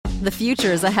The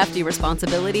future is a hefty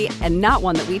responsibility and not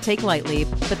one that we take lightly,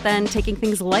 but then taking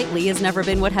things lightly has never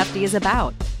been what Hefty is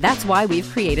about. That's why we've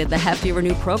created the Hefty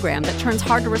Renew program that turns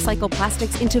hard-to-recycle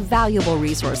plastics into valuable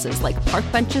resources like park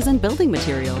benches and building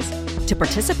materials. To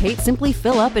participate, simply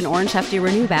fill up an orange Hefty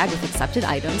Renew bag with accepted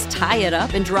items, tie it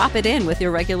up, and drop it in with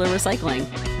your regular recycling.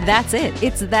 That's it.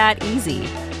 It's that easy.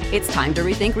 It's time to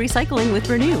rethink recycling with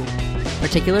Renew.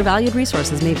 Particular valued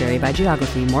resources may vary by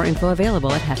geography. More info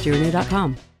available at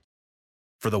heftyrenew.com.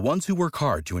 For the ones who work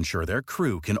hard to ensure their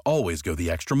crew can always go the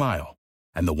extra mile,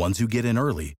 and the ones who get in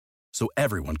early so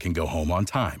everyone can go home on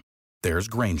time, there's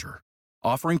Grainger,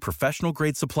 offering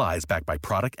professional-grade supplies backed by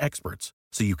product experts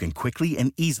so you can quickly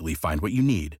and easily find what you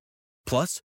need.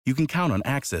 Plus, you can count on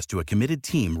access to a committed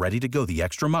team ready to go the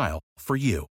extra mile for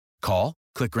you. Call,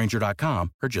 click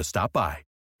Grainger.com, or just stop by.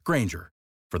 Grainger,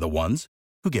 for the ones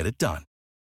who get it done.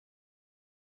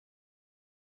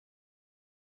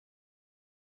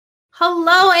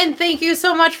 Hello, and thank you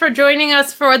so much for joining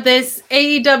us for this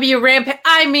ROH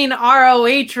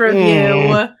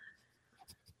review.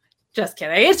 Just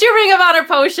kidding. It's your Ring of Honor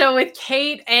post show with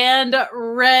Kate and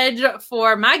Reg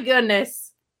for, my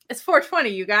goodness, it's 420,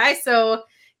 you guys. So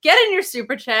get in your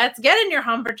super chats, get in your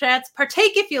humper chats,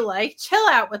 partake if you like, chill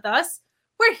out with us.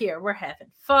 We're here. We're having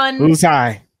fun. Who's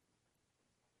high?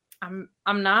 I'm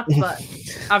not, but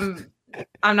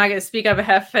I'm not going to speak on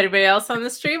behalf of anybody else on the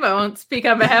stream. I won't speak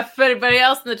on behalf of anybody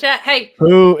else in the chat. Hey,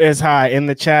 who is high in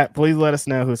the chat? Please let us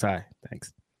know who's high.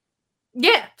 Thanks.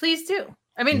 Yeah, please do.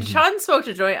 I mean, Sean smoked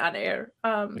a joint on air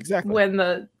exactly when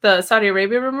the Saudi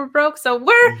Arabia rumor broke. So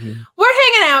we're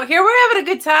hanging out here. We're having a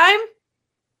good time.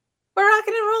 We're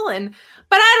rocking and rolling.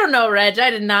 But I don't know, Reg. I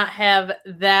did not have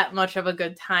that much of a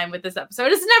good time with this episode.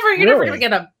 You're never going to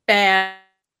get a bad.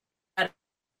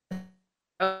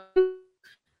 But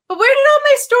where did all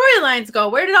my storylines go?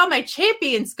 Where did all my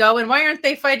champions go? And why aren't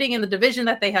they fighting in the division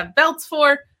that they have belts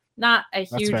for? Not a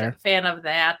huge fan of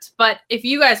that. But if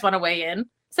you guys want to weigh in,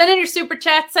 send in your super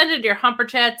chats, send in your humper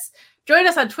chats. Join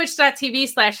us on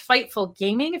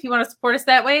twitch.tv/FightfulGaming if you want to support us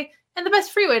that way. And the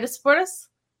best free way to support us,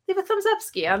 leave a thumbs up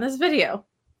ski on this video.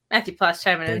 Matthew Plus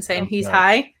chiming in saying he's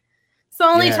high. It's the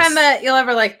only time that you'll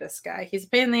ever like this guy. He's a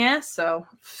pain in the ass. So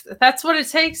if that's what it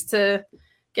takes to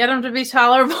get him to be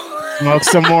tolerable. Smoke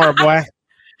some more, boy.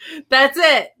 That's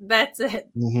it.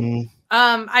 Mm-hmm.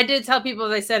 I did tell people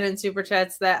they sent in super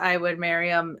chats that I would marry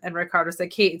him, and Ricardo said,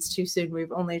 Kate, it's too soon.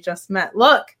 We've only just met.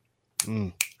 Look,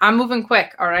 I'm moving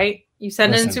quick, all right? You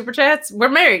send in super chats, we're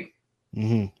married.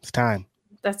 It's time.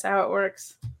 That's how it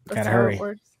works. Gotta hurry.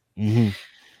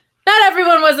 Not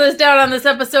everyone was as down on this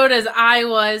episode as I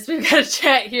was. We've got a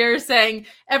chat here saying,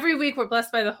 every week we're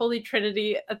blessed by the Holy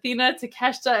Trinity, Athena,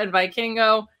 Takeshita, and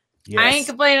Vikingo. Yes. I ain't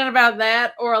complaining about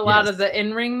that or a lot of the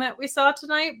in-ring that we saw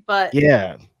tonight, but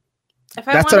yeah.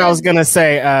 That's what I was going to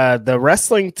say. The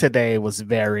wrestling today was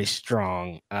very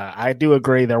strong. I do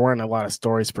agree there weren't a lot of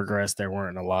stories progressed. There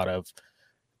weren't a lot of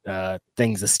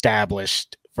things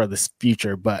established for this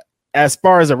future, but as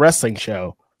far as a wrestling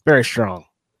show, very strong.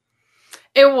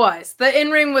 It was. The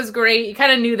in-ring was great. You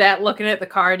kind of knew that looking at the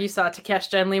card. You saw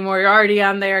Takeshita and Lee Moriarty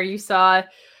on there. You saw,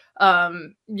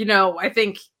 I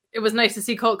think it was nice to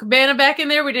see Colt Cabana back in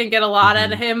there. We didn't get a lot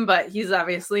out of him, but he's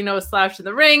obviously no slouch in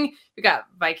the ring. We got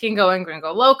Vikingo and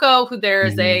Gringo Loco, who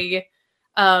there's a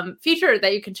feature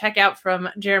that you can check out from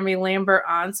Jeremy Lambert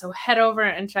on. So head over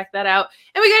and check that out.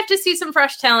 And we got to see some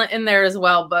fresh talent in there as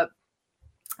well. But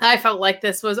I felt like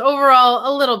this was overall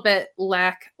a little bit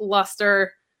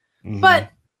lackluster. But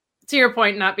to your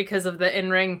point, not because of the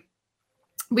in-ring.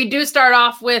 We do start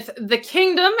off with the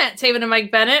Kingdom at Taven and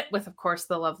Mike Bennett with, of course,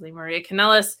 the lovely Maria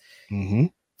Kanellis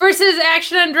versus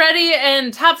Action Andretti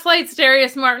and Top Flight's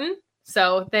Darius Martin.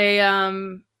 So they are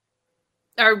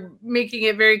making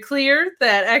it very clear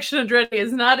that Action Andretti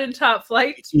is not in Top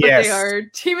Flight, but they are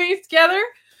teaming together,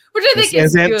 which I think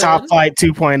is good. Top Flight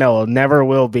 2.0. Never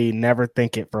will be. Never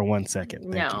think it for 1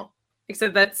 second. Thank you.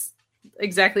 Except that's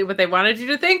exactly what they wanted you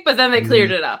to think, but then they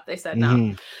cleared it up. They said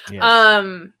no.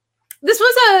 Yes. This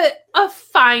was a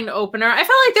fine opener. I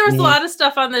felt like there was a lot of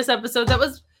stuff on this episode that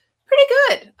was pretty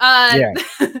good.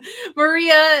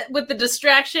 Maria with the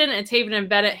distraction, and Taven and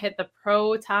Bennett hit the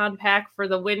Proton Pack for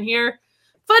the win here.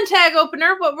 Fun tag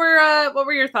opener. What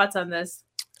were your thoughts on this?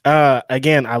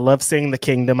 Again, I love seeing the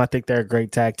Kingdom. I think they're a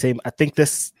great tag team. I think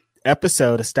this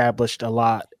episode established a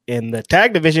lot in the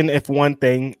tag division, if one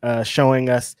thing, showing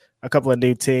us a couple of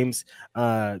new teams.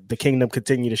 The Kingdom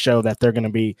continue to show that they're going to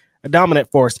be a dominant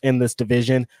force in this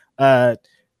division.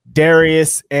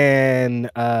 Darius and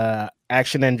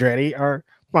Action Andretti are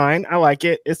fine. I like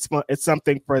it. It's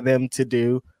something for them to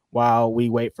do while we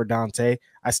wait for Dante.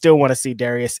 I still want to see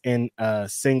Darius in a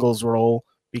singles role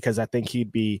because I think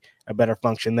he'd be a better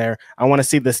function there. I want to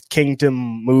see this kingdom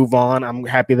move on. I'm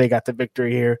happy they got the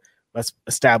victory here. Let's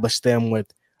establish them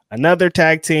with another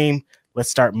tag team. Let's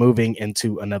start moving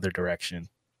into another direction.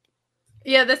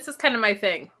 Yeah, this is kind of my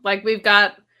thing. Like, we've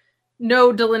got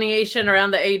no delineation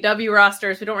around the AEW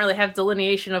rosters. We don't really have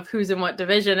delineation of who's in what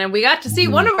division. And we got to see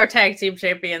one of our tag team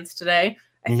champions today.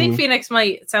 I think Phoenix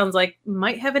might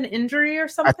have an injury or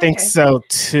something. I think so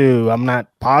too. I'm not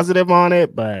positive on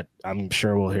it, but I'm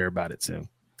sure we'll hear about it soon.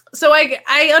 So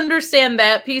I understand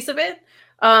that piece of it.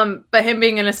 But him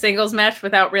being in a singles match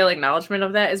without real acknowledgement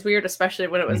of that is weird, especially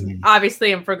when it was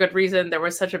obviously, and for good reason, there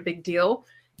was such a big deal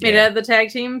made out of the tag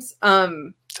teams.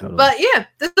 Totally. But yeah,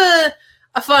 this is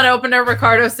a fun opener.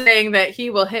 Ricardo saying that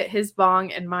he will hit his bong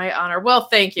in my honor. Well,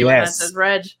 thank you. Yes. And that says,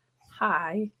 Reg,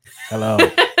 hi. Hello.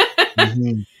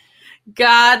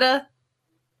 God,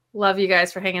 love you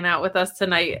guys for hanging out with us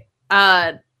tonight.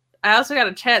 I also got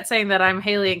a chat saying that I'm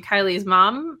Haley and Kylie's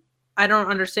mom. I don't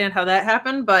understand how that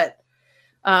happened, but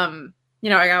I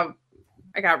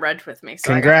got Reg with me.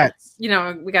 So congrats. We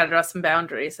got to draw some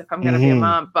boundaries if I'm going to be a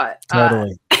mom, but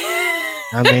totally.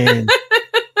 I mean,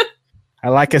 I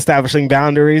like establishing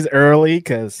boundaries early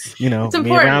because, me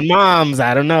around moms,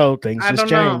 I don't know. Things just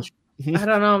change. I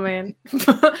don't know, man.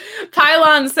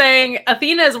 Pylon saying,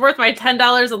 Athena is worth my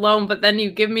 $10 alone, but then you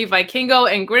give me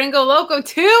Vikingo and Gringo Loco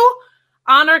too?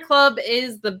 Honor Club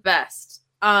is the best.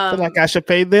 I feel like I should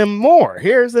pay them more.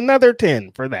 Here's another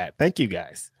 10 for that. Thank you,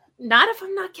 guys. Not if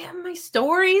I'm not getting my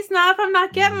stories. Not if I'm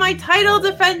not getting my title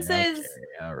defenses.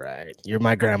 Okay, all right. You're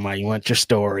my grandma. You want your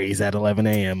stories at 11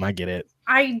 a.m. I get it.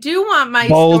 I do want my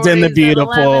Bold stories and the beautiful.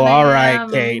 All right,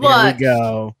 Kate. Look, here we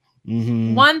go.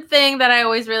 One thing that I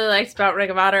always really liked about Ring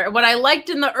of Honor, what I liked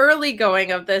in the early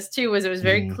going of this too, was it was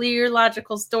very clear,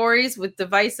 logical stories with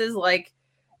devices like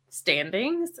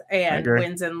standings and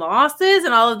wins and losses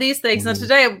and all of these things. And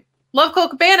today, love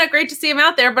Colt Cabana. Great to see him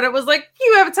out there, but it was like,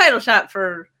 you have a title shot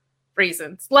for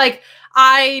reasons. Like,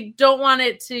 I don't want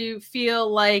it to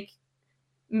feel like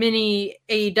mini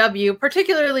AEW,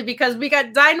 particularly because we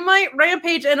got Dynamite,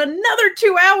 Rampage, and another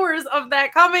 2 hours of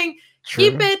that coming.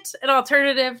 True. Keep it an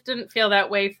alternative. Didn't feel that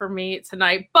way for me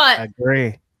tonight, but I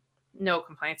agree. No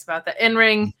complaints about the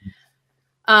in-ring.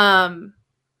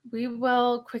 We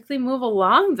will quickly move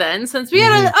along then, since we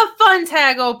had a fun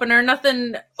tag opener,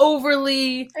 nothing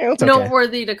overly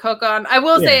noteworthy to cook on. I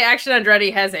will say Action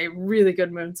Andretti has a really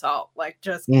good moonsault, like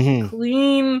just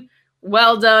clean,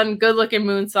 well done, good looking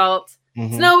moonsault.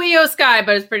 It's no Io Sky,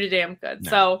 but it's pretty damn good.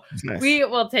 So we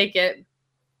will take it.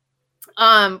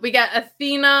 We got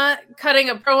Athena cutting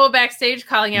a promo backstage,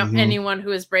 calling out anyone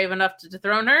who is brave enough to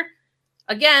dethrone her.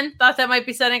 Again, thought that might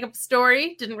be setting up a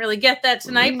story. Didn't really get that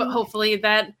tonight, but hopefully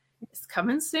that is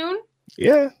coming soon.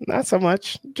 Yeah, not so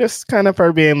much. Just kind of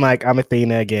her being like, I'm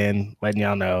Athena again, letting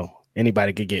y'all know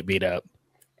anybody could get beat up.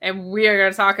 And we are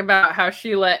going to talk about how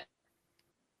she let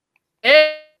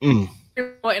it in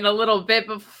a little bit.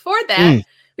 But before that,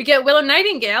 we get Willow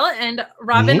Nightingale and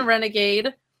Robin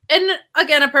Renegade. And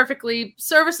again, a perfectly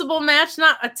serviceable match.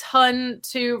 Not a ton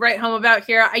to write home about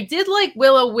here. I did like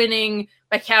Willow winning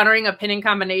by countering a pinning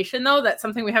combination, though. That's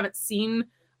something we haven't seen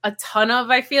a ton of,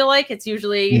 I feel like. It's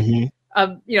usually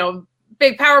a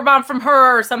big power bomb from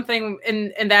her or something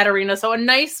in that arena. So a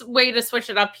nice way to switch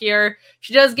it up here.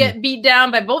 She does get beat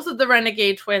down by both of the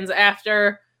Renegade twins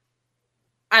after.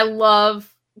 I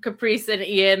love Caprice and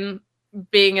Ian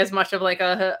being as much of like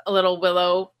a little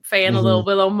Willow fan, a little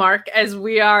Willow mark as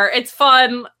we are. It's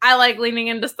fun. I like leaning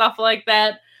into stuff like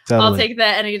that. Totally. I'll take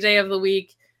that any day of the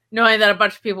week. Knowing that a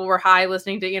bunch of people were high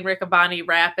listening to Ian Riccaboni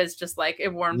rap is just like,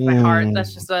 it warmed my heart.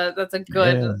 That's just a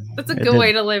good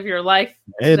way to live your life.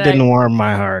 It didn't warm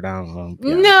my heart. I don't know.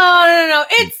 Yeah. No.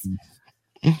 It's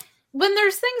when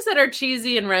there's things that are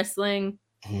cheesy in wrestling.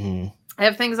 I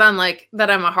have things on like that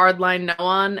I'm a hardline no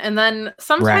on, and then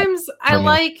sometimes I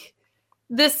like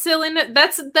this silliness.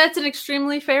 That's an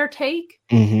extremely fair take.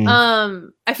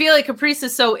 I feel like Caprice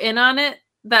is so in on it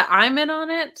that I'm in on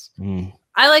it.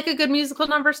 I like a good musical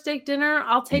number, steak dinner.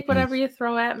 I'll take whatever you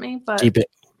throw at me, but keep it.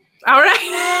 All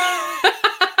right.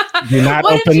 Do not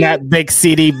open that big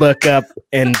CD book up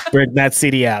and bring that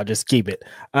CD out. Just keep it.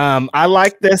 I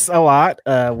like this a lot.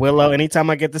 Willow, anytime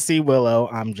I get to see Willow,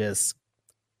 I'm just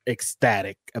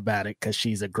ecstatic about it because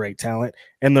she's a great talent.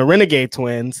 And the Renegade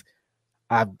twins,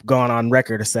 I've gone on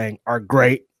record as saying, are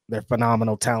great. They're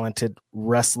phenomenal, talented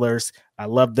wrestlers. I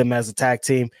love them as a tag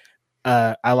team.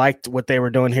 I liked what they were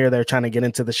doing here. They're trying to get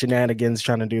into the shenanigans,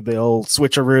 trying to do the old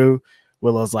switcheroo.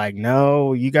 Willow's like,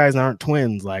 no, you guys aren't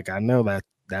twins. Like, I know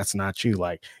that's not you.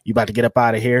 Like, you about to get up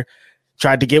out of here.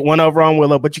 tried to get one over on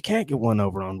Willow, but you can't get one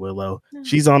over on Willow. No.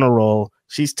 She's on a roll.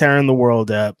 She's tearing the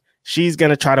world up. She's going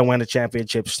to try to win a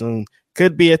championship soon.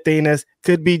 Could be Athena's,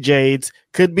 could be Jade's,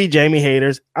 could be Jamie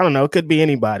Hayter's. I don't know. It could be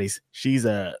anybody's. She's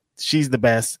the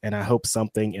best, and I hope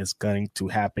something is going to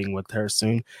happen with her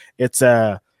soon. It's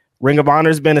Ring of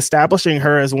Honor's been establishing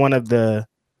her as one of the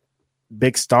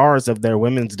big stars of their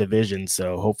women's division,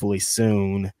 so hopefully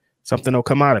soon something will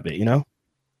come out of it, you know?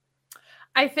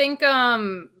 I think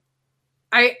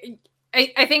I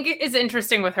think it is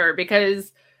interesting with her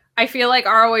because I feel like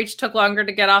ROH took longer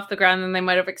to get off the ground than they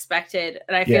might have expected.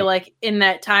 And I feel like in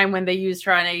that time when they used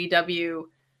her on AEW,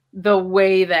 the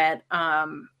way that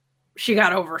she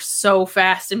got over so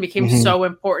fast and became so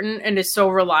important and is so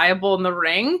reliable in the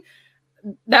ring,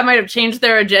 that might have changed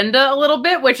their agenda a little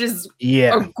bit, which is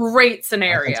a great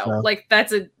scenario. So. Like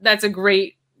that's a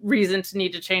great reason to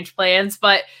need to change plans.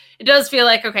 But it does feel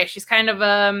like, okay, she's kind of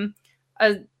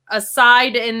a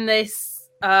side in this,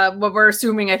 what we're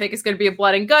assuming, I think, is going to be a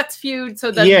blood and guts feud. So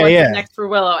then what's next for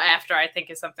Willow after, I think,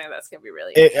 is something that's going to be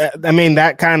really interesting. I mean,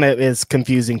 that kind of is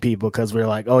confusing people because we're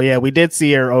like, oh, yeah, we did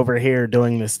see her over here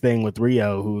doing this thing with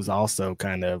Rio, who's also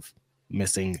kind of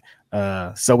missing.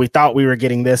 So we thought we were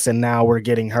getting this, and now we're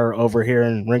getting her over here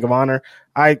in Ring of Honor.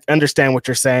 I understand what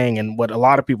you're saying and what a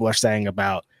lot of people are saying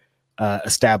about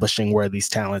establishing where these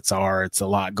talents are. It's a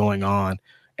lot going on.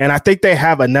 And I think they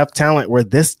have enough talent where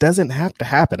this doesn't have to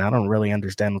happen. I don't really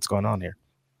understand what's going on here.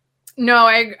 No,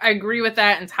 I agree with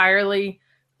that entirely.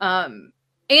 And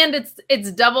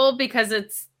it's double because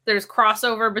there's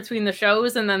crossover between the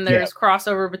shows, and then there's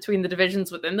crossover between the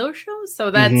divisions within those shows. So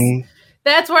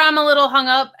that's where I'm a little hung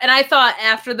up. And I thought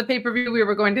after the pay-per-view we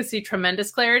were going to see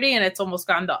tremendous clarity, and it's almost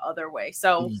gone the other way.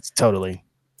 So totally.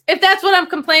 If that's what I'm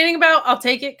complaining about, I'll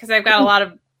take it because I've got a lot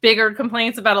of bigger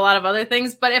complaints about a lot of other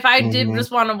things. But if I did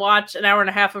just want to watch an hour and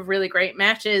a half of really great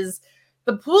matches,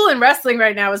 the pool in wrestling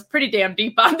right now is pretty damn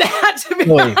deep on that, to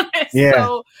be honest. Yeah,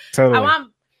 so totally.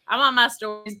 I want my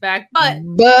stories back.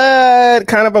 But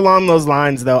kind of along those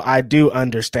lines, though, I do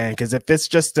understand, because if it's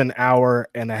just an hour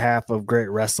and a half of great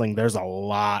wrestling, there's a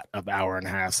lot of hour and a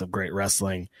halves of great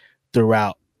wrestling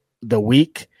throughout the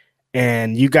week.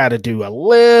 And you got to do a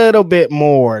little bit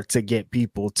more to get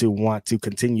people to want to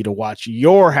continue to watch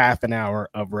your half an hour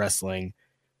of wrestling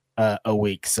a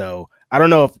week. So I don't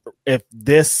know if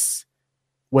this,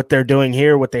 what they're doing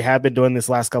here, what they have been doing this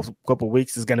last couple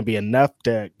weeks is going to be enough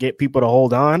to get people to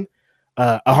hold on.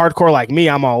 A hardcore like me,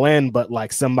 I'm all in, but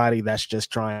like somebody that's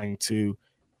just trying to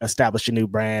establish a new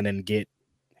brand and get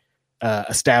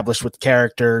established with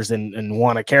characters and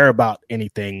want to care about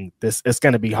anything, it's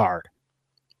going to be hard.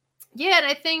 Yeah, and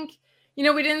I think,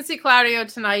 we didn't see Claudio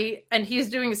tonight, and he's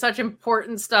doing such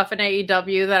important stuff in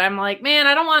AEW that I'm like, man,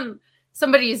 I don't want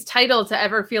somebody's title to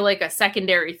ever feel like a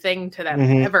secondary thing to them,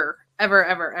 ever.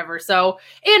 So,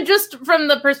 and just from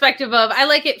the perspective of, I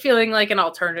like it feeling like an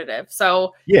alternative.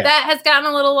 So that has gotten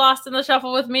a little lost in the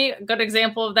shuffle with me. A good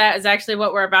example of that is actually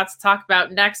what we're about to talk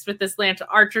about next with this Lance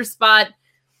Archer spot.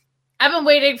 I've been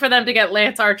waiting for them to get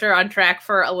Lance Archer on track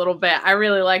for a little bit. I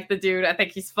really like the dude. I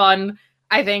think he's fun.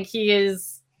 I think he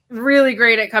is really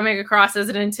great at coming across as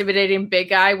an intimidating big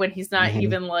guy when he's not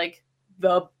even like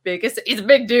the biggest. He's a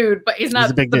big dude, but he's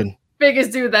not the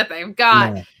biggest dude that they've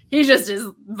got. No. He just is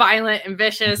violent and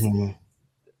vicious.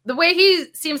 The way he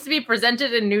seems to be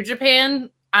presented in New Japan,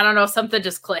 I don't know, something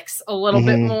just clicks a little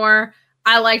bit more.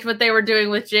 I liked what they were doing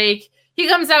with Jake. He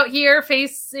comes out here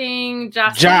facing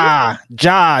Ja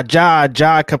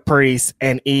Caprice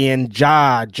and Ian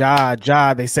Ja.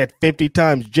 They said 50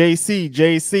 times JC.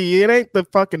 It ain't the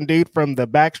fucking dude from the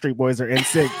Backstreet Boys or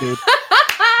NSYNC, dude.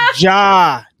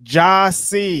 Ja.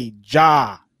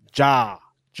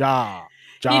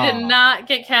 He did not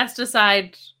get cast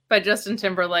aside by Justin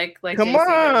Timberlake. Like, come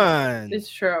on, it's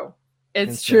true.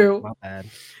 It's true. My bad.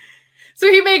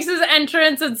 So he makes his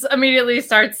entrance and immediately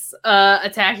starts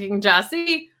attacking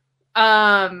Jossie.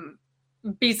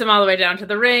 Beats him all the way down to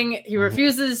the ring. He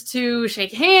refuses to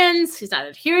shake hands. He's not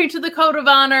adhering to the code of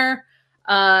honor.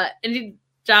 And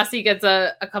Jossie gets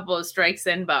a couple of strikes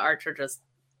in, but Archer just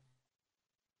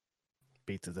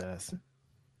beats his ass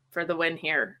for the win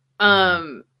here.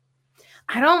 I'm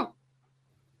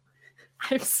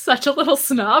such a little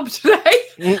snob today.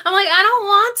 I'm like, I don't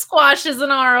want squashes in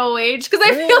ROH because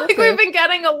I feel like we've been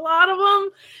getting a lot of them.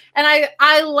 And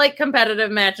I like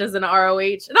competitive matches in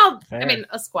ROH. And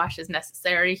a squash is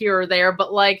necessary here or there,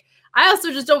 but like, I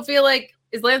also just don't feel like,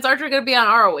 is Lance Archer going to be on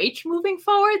ROH moving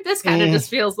forward? This kind of just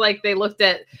feels like they looked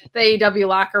at the AEW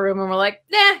locker room and were like,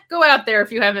 go out there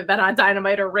if you haven't been on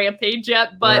Dynamite or Rampage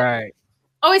yet. But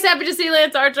Always happy to see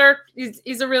Lance Archer.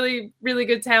 He's a really, really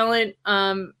good talent.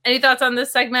 Any thoughts on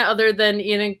this segment other than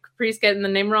Ian and Caprice getting the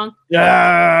name wrong?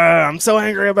 Yeah, I'm so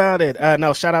angry about it.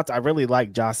 No, shout out to, I really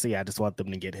like Jossie. I just want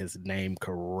them to get his name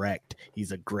correct.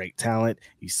 He's a great talent.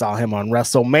 You saw him on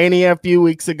WrestleMania a few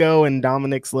weeks ago in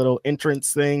Dominic's little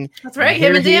entrance thing. That's right.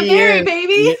 Him and Dan Barry,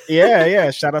 baby.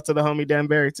 Yeah. Shout out to the homie Dan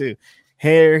Barry too.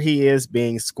 Here he is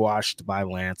being squashed by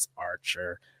Lance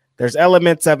Archer. There's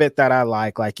elements of it that I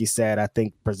like you said. I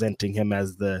think presenting him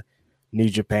as the New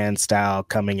Japan style,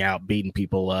 coming out, beating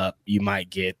people up. You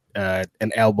might get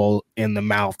an elbow in the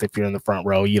mouth if you're in the front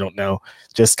row. You don't know.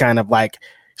 Just kind of like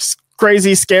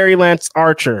crazy, scary Lance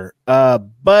Archer.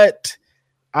 But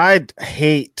I'd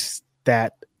hate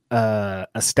that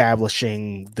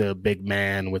establishing the big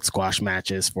man with squash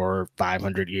matches for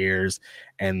 500 years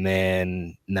and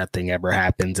then nothing ever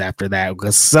happens after that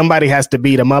because somebody has to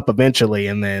beat him up eventually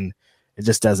and then it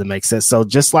just doesn't make sense. So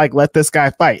just like let this guy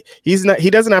fight. He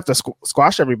doesn't have to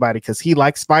squash everybody because he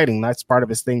likes fighting. That's part of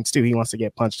his things too. He wants to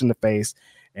get punched in the face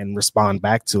and respond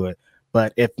back to it.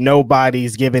 But if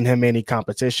nobody's giving him any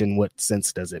competition, what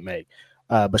sense does it make?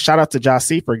 But shout out to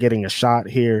Jossie for getting a shot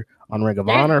here on Ring of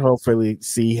Honor. Hopefully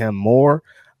see him more.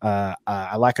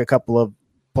 I like a couple of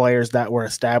players that were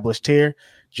established here.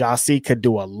 Jossie could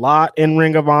do a lot in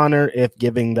Ring of Honor if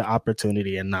giving the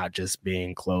opportunity and not just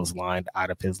being clotheslined out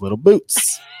of his little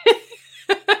boots.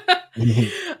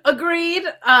 Agreed.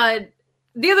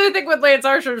 The other thing with Lance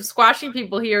Archer squashing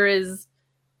people here is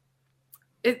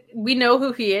we know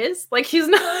who he is. Like he's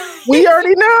not. We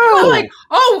already know. Like,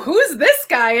 oh, who's this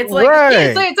guy? It's like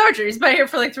it's Lance Archer. He's been here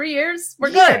for like 3 years.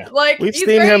 We're good. Like we've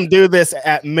seen him do this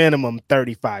at minimum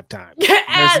 35 times.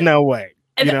 There's no way.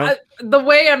 And the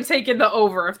way I'm taking the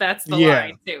over, if that's the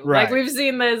line too. Right. Like we've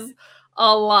seen this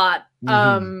a lot.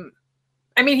 Mm-hmm.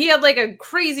 I mean, he had like a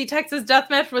crazy Texas death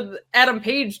match with Adam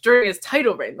Page during his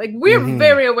title reign. Like we're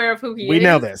very aware of who he is. We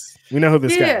know this. We know who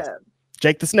this guy is.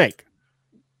 Jake the Snake.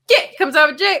 Yeah, he comes out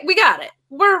with Jake. We got it.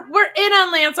 We're in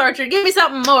on Lance Archer. Give me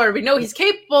something more. We know he's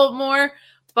capable of more.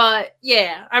 But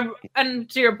yeah, and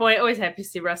to your point, always happy to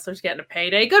see wrestlers getting a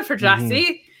payday. Good for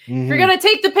Jossie. If you're gonna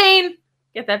take the pain,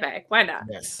 get that back. Why not?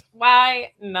 Yes.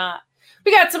 Why not?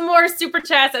 We got some more super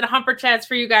chats and humper chats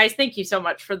for you guys. Thank you so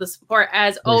much for the support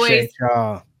as always.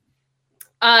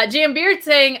 Jam Beard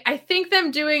saying, I think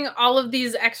them doing all of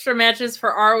these extra matches for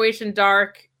ROH and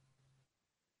Dark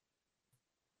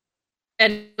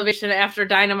and Elevation after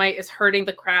Dynamite is hurting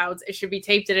the crowds. It should be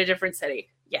taped in a different city.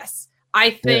 Yes.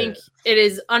 I think it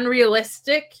is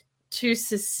unrealistic to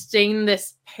sustain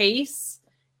this pace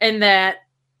and that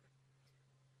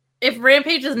if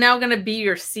Rampage is now going to be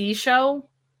your C show,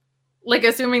 like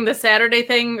assuming the Saturday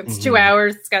thing, it's 2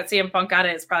 hours, it's got CM Punk on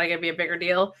it, it's probably going to be a bigger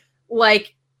deal.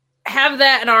 Like have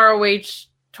that and ROH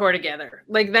tour together.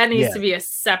 Like that needs to be a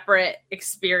separate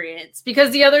experience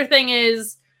because the other thing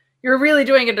is you're really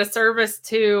doing a disservice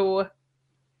to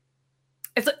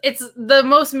it's the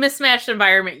most mismatched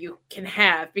environment you can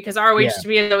have because ROH to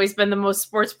me has always been the most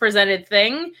sports presented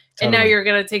thing. And now you're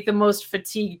going to take the most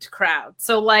fatigued crowd.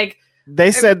 So like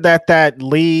they said that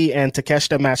Lee and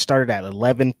Takeshita match started at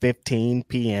 11:15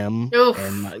 p.m.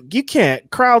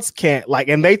 And crowds can't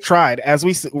and they tried as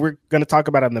we're going to talk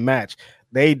about in the match.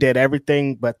 They did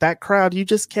everything, but that crowd, you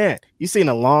just can't. You seen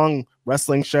a long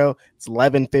wrestling show. It's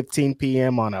 11:15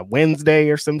 p.m. on a Wednesday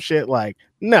or some shit. Like,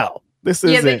 no, this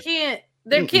isn't. Yeah,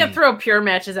 they can't throw pure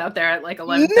matches out there at like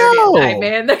 11:30 at night,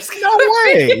 man. There's no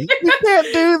way. You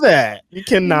can't do that. You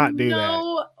cannot do that.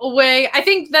 No way. I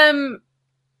think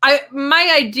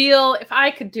my ideal, if I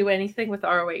could do anything with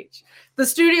ROH, the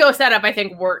studio setup I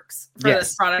think works for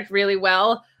this product really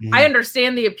well. I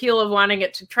understand the appeal of wanting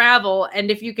it to travel, and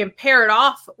if you can pair it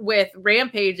off with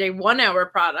Rampage, a 1 hour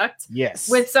product,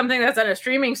 with something that's on a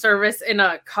streaming service in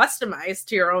a customized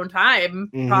to your own time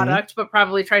product, but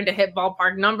probably trying to hit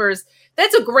ballpark numbers,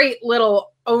 that's a great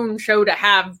little own show to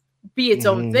have be its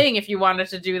own thing if you wanted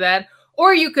to do that.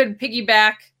 Or you could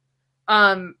piggyback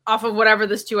off of whatever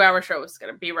this 2 hour show is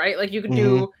going to be, right? Like you could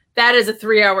do that as a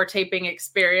 3 hour taping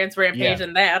experience, Rampage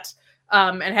and that,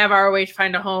 and have ROH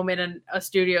find a home in a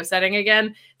studio setting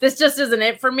again. This just isn't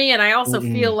it for me. And I also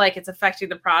feel like it's affecting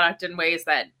the product in ways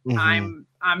that I'm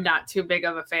not too big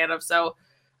of a fan of. So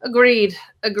agreed.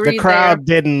 The crowd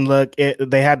didn't look it.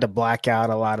 They had to black out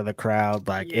a lot of the crowd.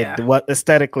 What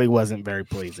aesthetically wasn't very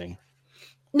pleasing.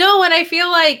 No. And I feel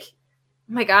like,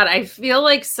 oh my God, I feel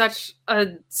like such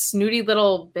a snooty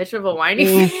little bitch of a whiny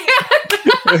fan.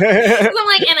 I'm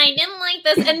like, and I didn't like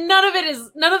this, and none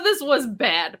of this was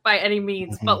bad by any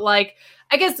means. But like,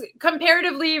 I guess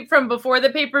comparatively from before the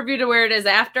pay-per-view to where it is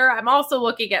after, I'm also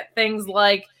looking at things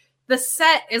like the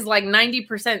set is like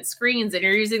 90% screens and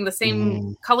you're using the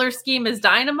same color scheme as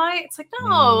Dynamite. It's like,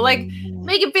 no, like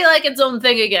make it be like its own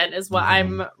thing again is what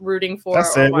I'm rooting for.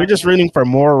 That's it. We're just rooting for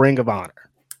more Ring of Honor.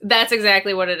 That's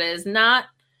exactly what it is. Not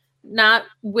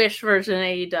Wish version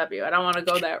AEW. I don't want to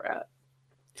go that route.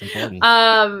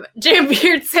 Jam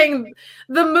Beard saying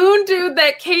the moon dude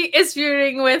that Kate is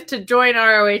feuding with to join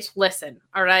ROH. Listen,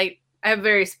 all right. I have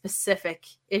very specific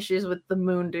issues with the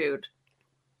moon dude.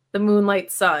 The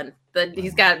Moonlight Sun.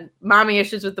 He's got mommy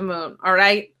issues with the moon. All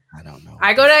right. I don't know.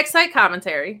 I go to Excite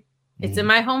Commentary. It's in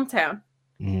my hometown.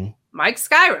 Mike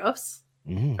Skyros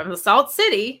from the Salt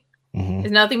City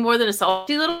is nothing more than a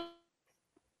salty little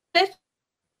bitch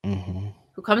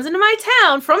who comes into my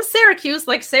town from Syracuse.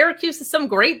 Like Syracuse is some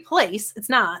great place. It's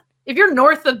not. If you're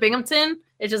north of Binghamton,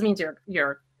 it just means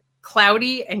you're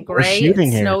cloudy and gray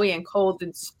and snowy and cold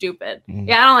and stupid.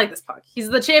 Yeah, I don't like this punk. He's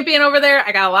the champion over there.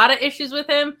 I got a lot of issues with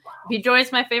him. If he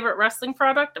joins my favorite wrestling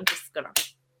product, I'm just gonna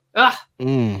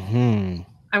I'm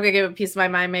gonna give a piece of my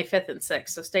mind May 5th and 6th,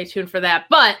 so stay tuned for that.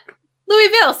 But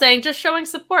Louisville saying just showing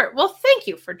support. Well, thank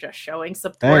you for just showing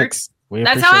support. Thanks.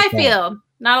 That's how I feel.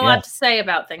 Not a lot to say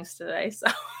about things today, so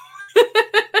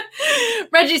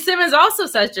Reggie Simmons also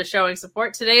says just showing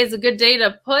support. Today is a good day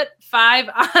to put 5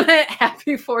 on it.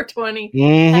 Happy 420.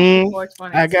 Happy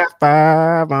 420. I got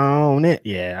 5 on it.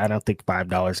 Yeah, I don't think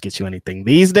 $5 gets you anything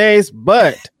these days,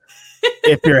 but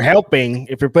if you're helping,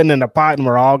 if you're putting in a pot and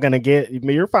we're all going to get,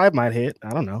 your 5 might hit. I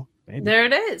don't know. Maybe. There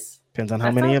it is. Depends on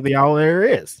how many of y'all there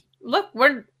is. Look,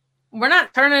 we're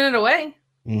not turning it away.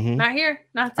 Not here.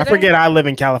 Not today. I forget I live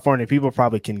in California. People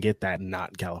probably can get that not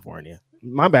in California.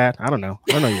 My bad. I don't know.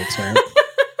 I don't know your experience.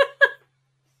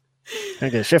 I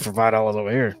get shit for $5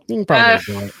 over here. You can probably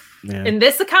do it. Yeah. In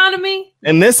this economy?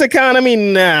 Nah,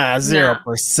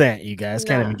 0%. You guys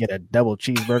can't even get a double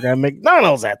cheeseburger at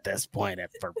McDonald's at this point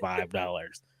for $5.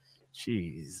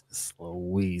 Jesus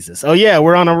Louises. Oh yeah,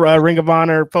 we're on a Ring of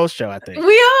Honor post show, I think.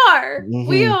 We are.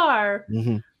 We are.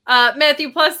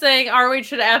 Matthew Plus saying ROH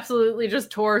should absolutely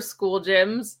just tour school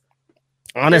gyms.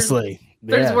 Honestly.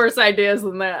 There's worse ideas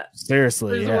than that.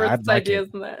 Seriously. There's worse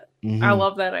ideas than that. I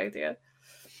love that idea.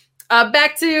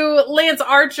 Back to Lance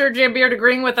Archer, Jam Beard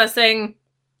agreeing with us saying,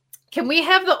 can we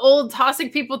have the old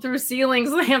tossing people through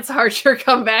ceilings Lance Archer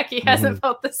come back? He hasn't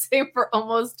felt the same for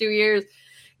almost 2 years.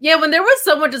 Yeah, when there was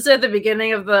someone just at the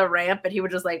beginning of the ramp and he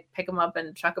would just like pick him up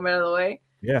and chuck him out of the way.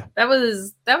 Yeah. That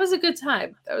was a good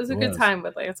time. That was a good time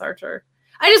with Lance Archer.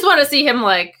 I just want to see him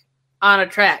like on a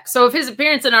track. So if his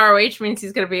appearance in ROH means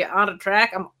he's going to be on a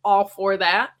track, I'm all for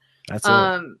that. That's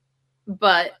it.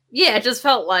 But yeah, it just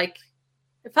felt like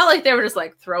they were just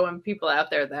like throwing people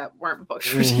out there that weren't booked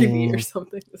for TV or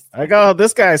something. I go,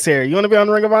 this guy's here. You want to be on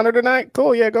Ring of Honor tonight?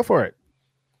 Cool. Yeah, go for it.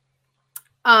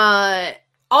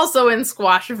 Also in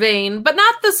squash vein, but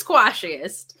not the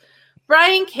squashiest.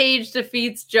 Brian Cage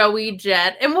defeats Joey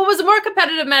Jet in what was a more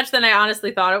competitive match than I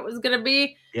honestly thought it was going to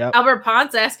be. Yep. Albert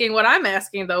Ponce asking what I'm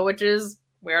asking, though, which is,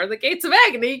 where are the gates of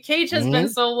agony? Cage has been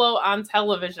solo on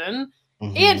television.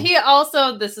 And he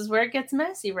also, this is where it gets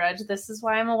messy, Reg. This is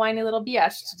why I'm a whiny little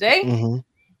biatch today.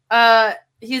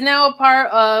 He's now a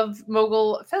part of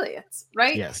Mogul Affiliates,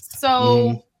 right? Yes.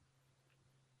 So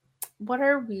what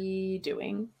are we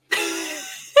doing?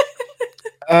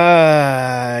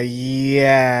 Yeah.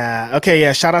 Okay,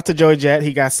 yeah. Shout out to Joey Jet.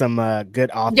 He got some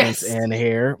good offense in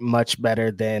here. Much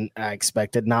better than I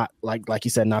expected. Not like you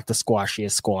said, not the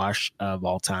squashiest squash of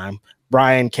all time.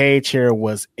 Brian Cage here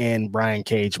was in Brian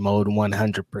Cage mode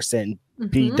 100%.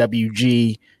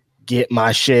 PWG, get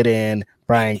my shit in.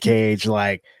 Brian Cage,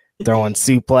 like throwing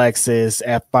suplexes,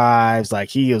 F5s. Like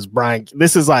he was Brian.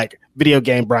 This is like video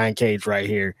game Brian Cage right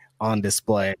here on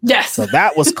display. Yes. So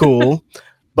that was cool.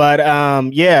 But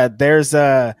yeah, there's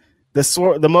the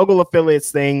Mogul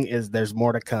Affiliates thing is there's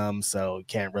more to come. So you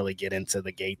can't really get into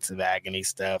the gates of agony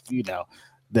stuff. You know,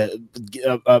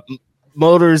 the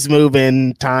motors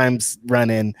moving, times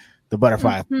running, the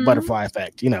butterfly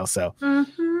effect, you know, so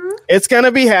it's going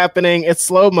to be happening. It's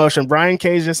slow motion. Brian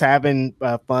Cage just having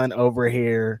fun over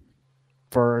here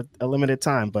for a limited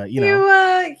time, but you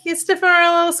know, you sniffing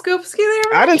our little scoopski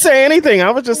there, man? I didn't say anything.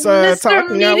 I was just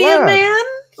talking out loud. Man.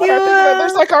 I think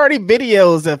there's like already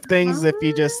videos of things if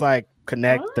you just like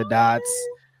connect the dots,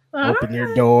 open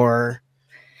your door.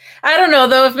 I don't know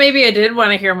though. If maybe I did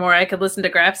want to hear more, I could listen to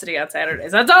Grapsody on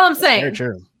Saturdays. That's all I'm saying. Very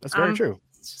true. That's very true.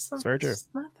 That's very true. Just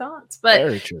my thoughts, but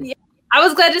very true. Yeah, I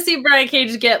was glad to see Brian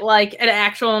Cage get like an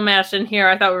actual match in here.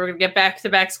 I thought we were gonna get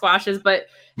back-to-back squashes, but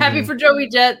happy for Joey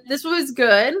Jet. This was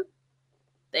good.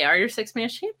 They are your 6-man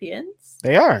champions.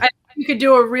 They are. You could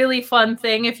do a really fun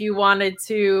thing if you wanted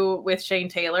to with Shane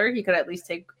Taylor. He could at least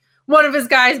take one of his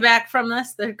guys back from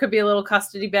this. There could be a little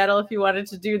custody battle if you wanted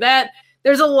to do that.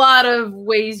 There's a lot of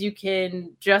ways you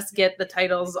can just get the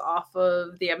titles off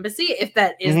of the embassy if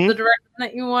that is the direction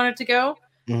that you want it to go.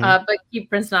 But keep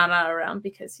Prince Nana around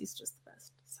because he's just the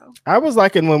best. So I was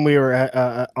liking when we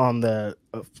were on the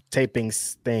taping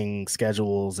thing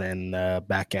schedules and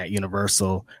back at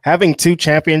Universal, having 2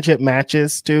 championship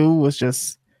matches too was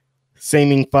just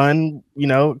seeming fun. You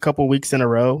know, a couple weeks in a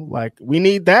row. Like we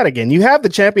need that again. You have the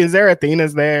champions there.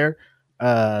 Athena's there.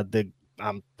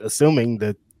 I'm assuming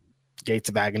the Gates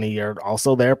of Agony are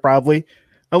also there. Probably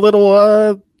a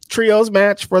little trios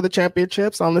match for the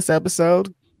championships on this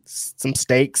episode. Some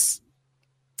stakes.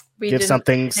 Give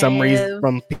something, some reason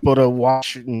from people to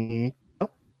watch.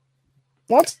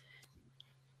 What?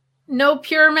 No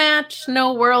pure match,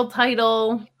 no world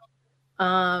title.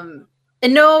 And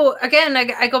no, again,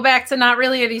 I go back to not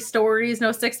really any stories,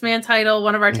 no 6-man title.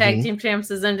 One of our tag team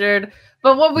champs is injured.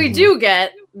 But what we do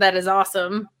get that is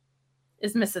awesome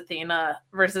is Miss Athena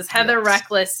versus Heather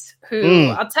Reckless, who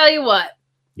I'll tell you what.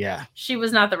 Yeah. She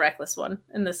was not the reckless one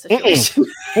in this situation.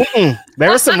 There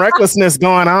was some recklessness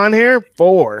going on here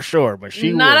for sure, but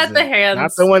she not was at the hands.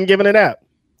 Not the one giving it up.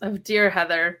 Oh, dear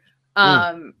Heather.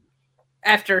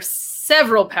 After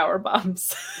several power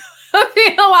bombs,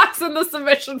 Athena locks in the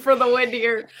submission for the win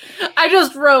here. I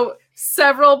just wrote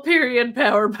several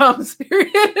power bombs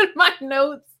in my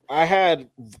notes. I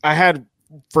had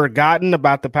forgotten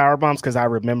about the power bombs because I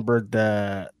remembered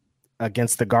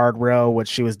against the guardrail, what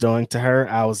she was doing to her.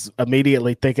 I was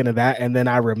immediately thinking of that. And then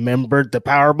I remembered the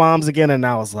power bombs again. And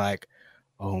I was like,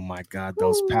 oh my God,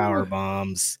 those power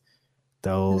bombs,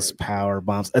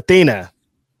 Athena,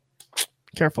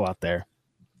 careful out there.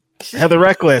 Heather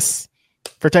Reckless,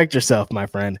 protect yourself, my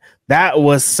friend. That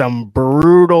was some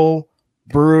brutal.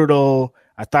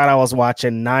 I thought I was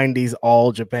watching 90s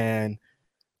All Japan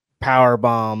power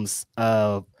bombs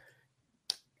of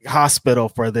hospital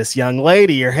for this young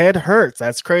lady. Your head hurts.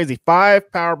 That's crazy.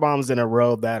 5 power bombs in a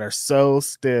row that are so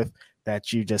stiff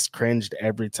that you just cringed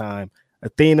every time.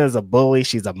 Athena's a bully.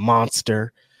 She's a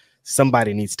monster.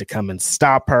 Somebody needs to come and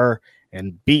stop her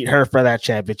and beat her for that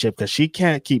championship because she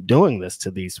can't keep doing this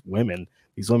to these women.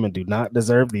 These women do not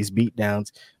deserve these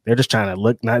beatdowns. They're just trying to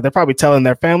look nice. They're probably telling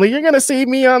their family, you're going to see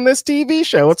me on this TV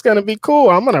show. It's going to be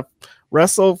cool. I'm going to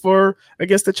wrestle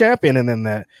against the champion. And then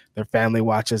their family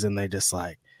watches and they just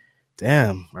like,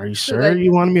 damn, are you sure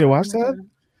you wanted me to watch that?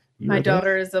 My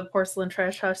daughter is a porcelain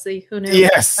trash hussy. Who knew?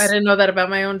 Yes. I didn't know that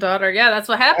about my own daughter. Yeah, that's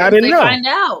what happens. I didn't know. Find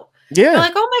out. Yeah. They're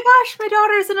like, oh my gosh, my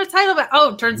daughter's in a title match.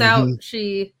 Oh, turns out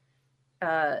she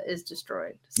is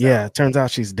destroyed. So. Yeah, it turns out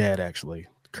she's dead, actually.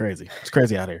 Crazy. It's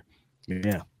crazy out here.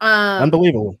 Yeah.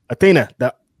 Unbelievable. Athena,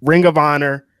 the Ring of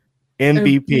Honor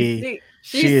MVP.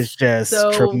 She is just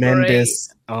so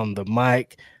tremendous on the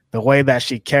mic. The way that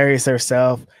she carries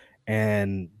herself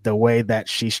and the way that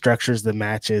she structures the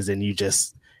matches, and you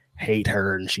just hate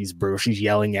her, and she's brutal. She's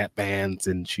yelling at fans,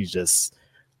 and she's just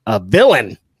a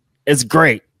villain. It's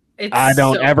great. I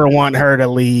don't ever want her to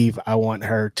leave. I want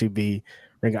her to be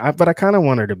but I kind of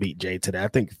want her to beat Jade today. I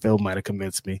think Phil might have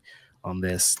convinced me on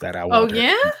this that I want her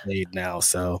to beat Jade now.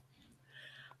 So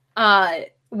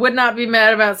would not be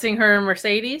mad about seeing her in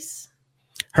Mercedes.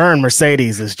 Her and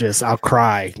Mercedes is just, I'll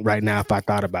cry right now if I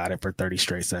thought about it for 30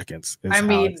 straight seconds.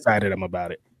 How excited I'm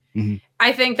about it. Mm-hmm.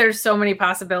 I think there's so many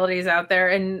possibilities out there.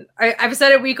 And I've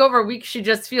said it week over week. She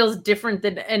just feels different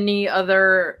than any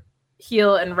other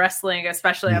heel in wrestling,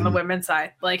 especially on the women's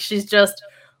side. Like she's just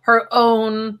her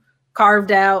own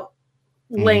carved out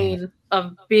lane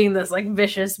of being this like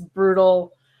vicious,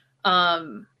 brutal,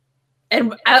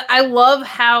 and I love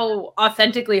how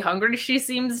authentically hungry she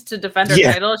seems to defend her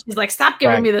title. She's like, stop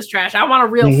giving me this trash. I want a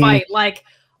real fight. Like,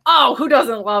 oh, who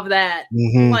doesn't love that?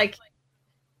 Like,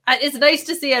 it's nice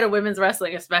to see out of women's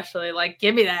wrestling, especially. Like,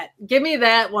 give me that. Give me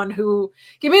that one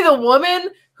give me the woman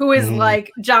who is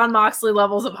like John Moxley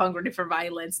levels of hungry for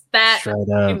violence. That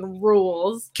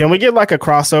rules. Can we get like a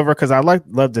crossover? Because I'd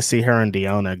love to see her and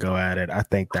Deonna go at it. I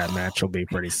think that match will be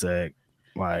pretty sick.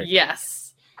 Like, yes.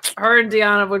 Her and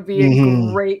Deonna would be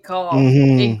a great call.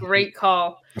 A great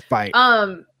call. A fight.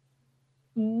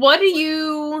 What do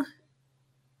you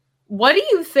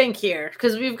think here?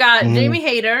 Because we've got Jamie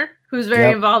Hayter, who's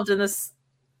very involved in this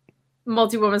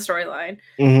multi-woman storyline.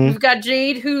 We've got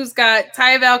Jade, who's got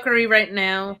Taya Valkyrie right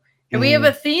now. And we have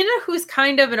Athena, who's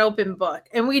kind of an open book.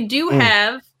 And we do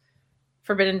have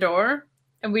Forbidden Door.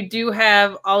 And we do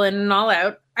have All In and All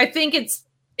Out. I think it's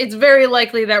very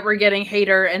likely that we're getting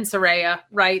Hayter and Saraya,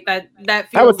 right? That feels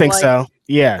I would think so.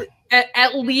 Yeah.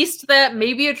 At least that,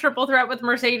 maybe a triple threat with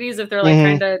Mercedes if they're like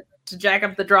trying to jack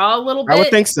up the draw a little bit. I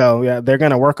would think so. Yeah, they're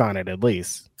gonna work on it at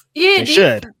least. Yeah, they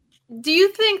should. do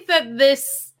you think that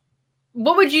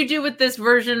what would you do with this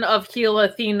version of heel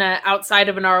Athena outside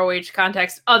of an ROH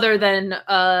context other than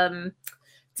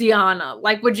Diana?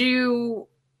 Like,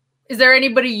 is there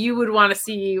anybody you would want to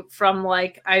see from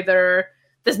like either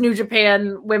this New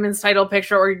Japan women's title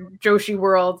picture or Joshi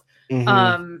World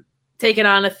taking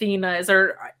on Athena? Is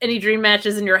there any dream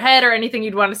matches in your head or anything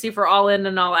you'd want to see for All In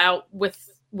and All Out with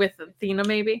Athena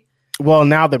maybe? Well,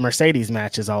 now the Mercedes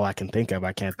match is all I can think of.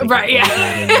 I can't think right,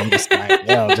 of I'm just like,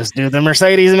 just do the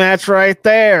Mercedes match right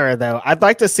there, though. I'd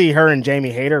like to see her and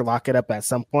Jamie Hayter lock it up at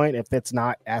some point. If it's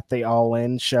not at the All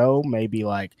In show, maybe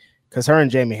like, because her and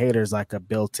Jamie Hayter is like a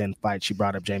built-in fight. She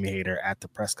brought up Jamie Hayter at the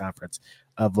press conference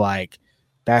of like,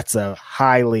 that's a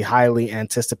highly, highly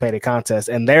anticipated contest.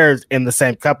 And they're in the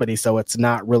same company, so it's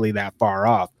not really that far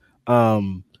off.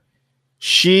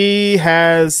 She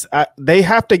has, they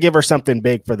have to give her something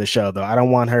big for the show, though. I don't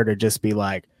want her to just be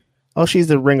like, oh, she's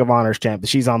the Ring of Honor's champ, but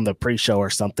she's on the pre-show or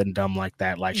something dumb like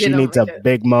that. Like, she needs a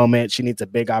big moment. She needs a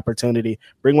big opportunity.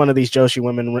 Bring one of these Joshi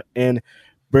women in.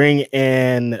 Bring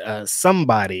in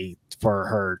somebody for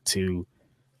her to,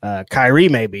 Kyrie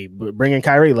maybe. Bring in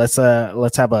Kyrie. Let's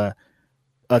have a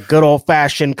good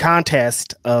old-fashioned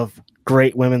contest of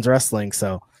great women's wrestling.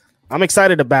 So I'm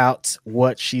excited about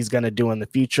what she's going to do in the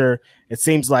future. It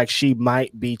seems like she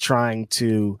might be trying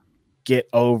to get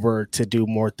over to do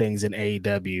more things in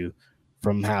AEW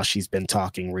from how she's been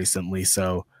talking recently.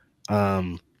 So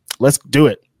let's do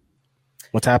it.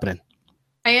 What's happening?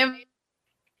 I am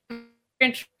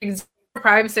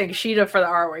Prime saying Sheeta for the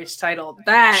ROH title.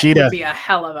 That would be a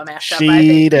hell of a matchup. Sheeta, I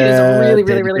think it is a really,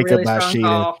 really, really, really strong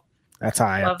call. That's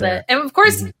high Love up there. that. And of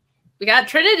course, we got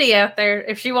Trinity out there.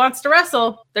 If she wants to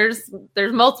wrestle, there's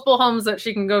multiple homes that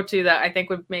she can go to that I think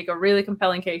would make a really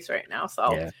compelling case right now.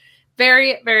 So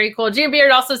very, very cool. Gina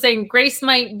Beard also saying Grace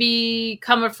might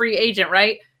become a free agent,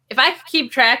 right? If I could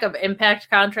keep track of Impact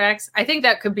contracts, I think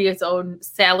that could be its own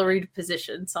salaried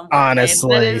position somewhere.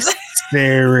 Honestly,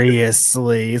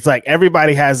 seriously. It's like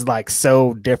everybody has like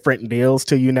so different deals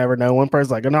till you never know. One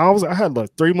person's like, no, I had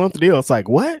like 3-month deal. It's like,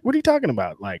 what? What are you talking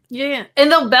about? Like, yeah.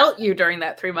 And they'll belt you during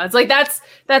that 3 months. Like that's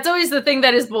always the thing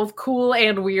that is both cool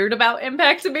and weird about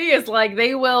Impact to me is like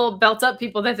they will belt up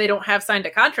people that they don't have signed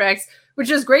to contracts, which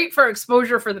is great for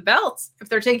exposure for the belts if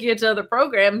they're taking it to other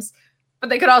programs. But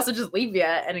they could also just leave you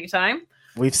at any time.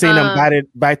 We've seen them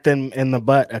bite them in the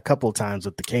butt a couple times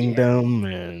with the Kingdom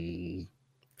and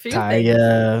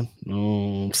Taya.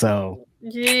 So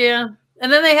yeah,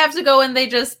 and then they have to go and they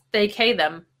K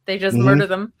them. They just murder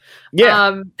them.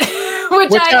 Yeah,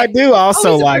 which I do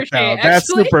also like. Though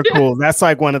that's super cool. That's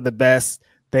like one of the best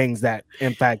things that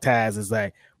Impact has is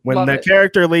like when the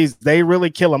character leaves, they really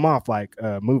kill them off like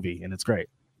a movie, and it's great.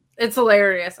 It's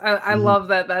hilarious. I love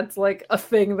that. That's like a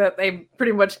thing that they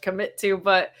pretty much commit to.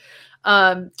 But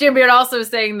Jim Beard also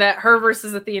saying that her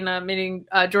versus Athena, meaning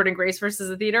Jordan Grace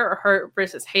versus Athena, or her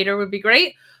versus Hayter would be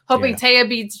great. Hoping Taya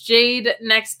beats Jade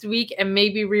next week and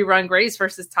maybe rerun Grace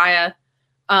versus Taya.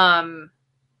 I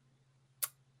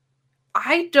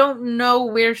don't know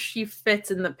where she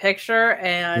fits in the picture,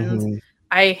 and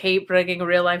I hate bringing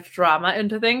real life drama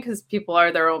into things because people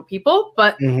are their own people.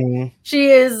 But she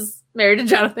is married to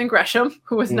Jonathan Gresham,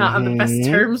 who was not on the best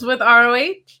terms with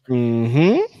ROH.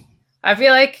 I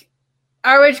feel like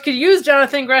ROH could use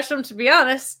Jonathan Gresham, to be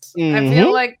honest. I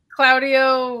feel like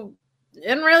Claudio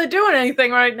isn't really doing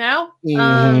anything right now.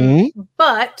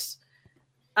 But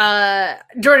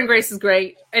Jordan Grace is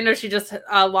great. I know she just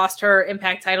lost her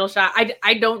Impact title shot.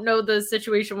 I don't know the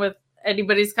situation with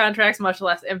anybody's contracts, much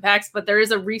less Impact's, but there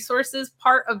is a resources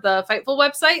part of the Fightful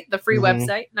website, the free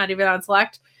website, not even on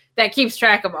Select, that keeps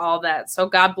track of all that. So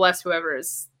God bless whoever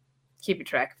is keeping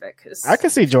track of it. Because I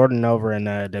could see Jordan over in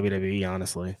WWE,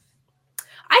 honestly.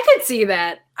 I could see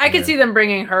that. I could see them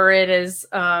bringing her in as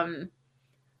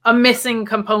a missing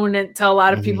component to a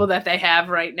lot of people that they have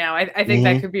right now. I think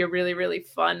that could be a really, really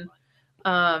fun,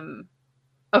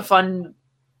 a fun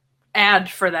ad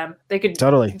for them. They could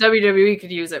WWE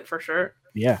could use it for sure.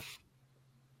 Yeah.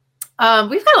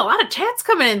 We've got a lot of chats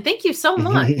coming in. Thank you so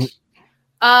much.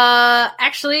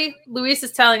 Actually, Luis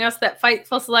is telling us that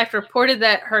Fightful Select reported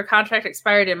that her contract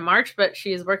expired in March, but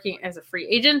she is working as a free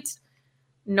agent.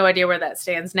 No idea where that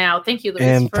stands now. Thank you, Luis,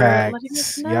 Impact. for letting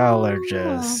us know. Y'all are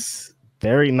just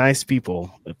very nice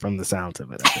people from the sounds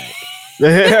of it, I think.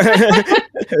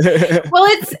 Well,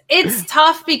 it's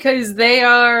tough because they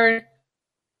are.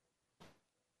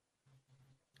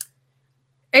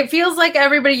 It feels like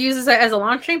everybody uses it as a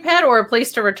launching pad or a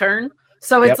place to return.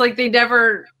 So it's like they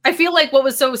never. I feel like what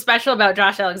was so special about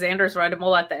Josh Alexander's run, and we'll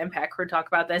let the Impact crew talk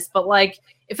about this, but like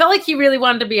it felt like he really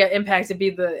wanted to be an Impact to be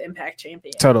the Impact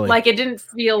champion. Totally. Like it didn't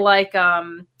feel like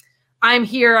I'm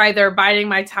here either biding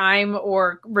my time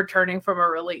or returning from a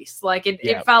release. Like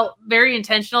it felt very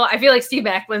intentional. I feel like Steve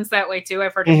Backlund's that way too.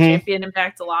 I've heard him champion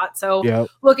Impact a lot. So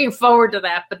looking forward to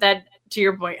that. But that, to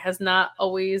your point, has not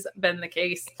always been the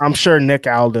case. I'm sure Nick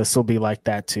Aldis will be like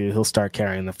that too. He'll start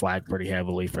carrying the flag pretty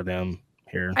heavily for them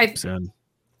here soon.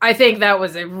 I think that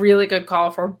was a really good call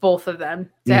for both of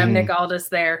them to have Nick Aldis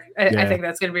there. I think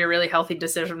that's going to be a really healthy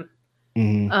decision.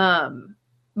 But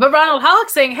Ronald Hollick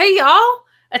saying, hey, y'all,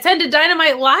 attended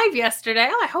Dynamite Live yesterday.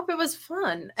 Oh, I hope it was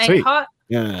fun. And Sweet. Caught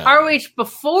ROH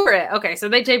before it. Okay, so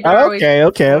they taped ROH.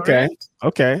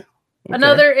 Okay.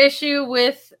 Another issue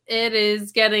with it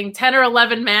is getting 10 or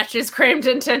 11 matches crammed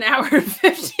into an hour and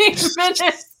 15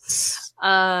 minutes.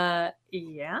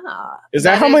 Is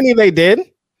that how many they did?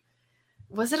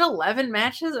 Was it 11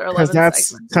 matches or 11 Because that's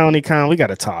segments? Tony Khan. We got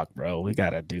to talk, bro. We got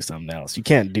to do something else. We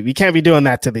can't be doing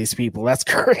that to these people. That's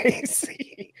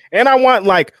crazy. And I want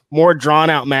like more drawn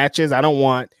out matches. I don't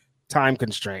want time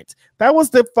constraints. That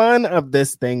was the fun of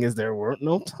this thing, is there weren't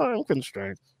no time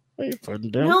constraints.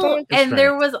 And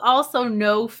there was also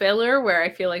no filler, where I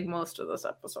feel like most of this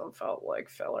episode felt like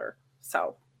filler.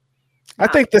 So I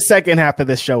think the second half of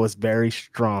this show was very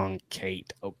strong,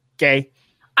 Kate. Okay.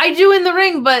 I do in the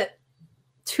ring, but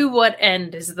to what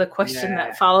end is the question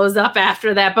that follows up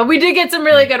after that. But we did get some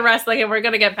really good wrestling, and we're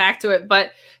going to get back to it.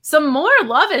 But some more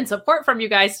love and support from you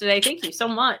guys today. Thank you so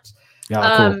much.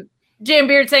 Cool. Jam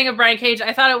Beard saying of Brian Cage,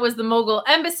 I thought it was the Mogul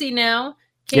Embassy now.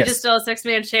 Cage is still a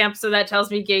 6-man champ, so that tells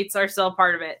me Gates are still a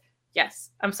part of it.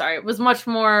 Yes, I'm sorry. It was much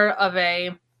more of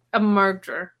a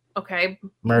merger, okay?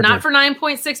 Not for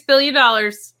 $9.6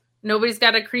 billion. Nobody's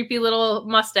got a creepy little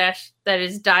mustache that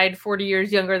is dyed 40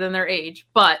 years younger than their age.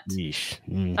 But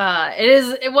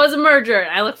it was a merger,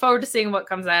 and I look forward to seeing what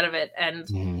comes out of it.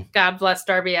 And God bless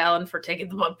Darby Allin for taking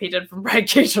the bump he did from Brian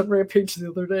Cage on Rampage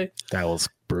the other day. That was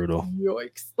brutal.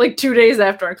 Yikes. Like 2 days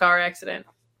after a car accident.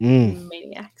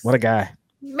 Maniacs. What a guy.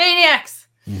 Maniacs.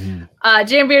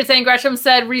 Jam Beard saying Gresham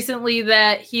said recently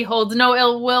that he holds no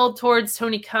ill will towards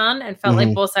Tony Khan and felt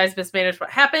like both sides mismanaged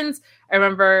what happens. I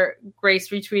remember Grace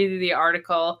retweeted the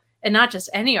article, and not just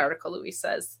any article, Louis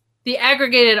says. The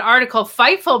aggregated article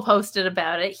Fightful posted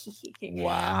about it.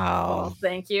 Wow. Oh,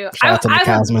 thank you. Shout out to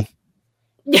McCasman.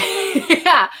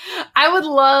 Yeah. I would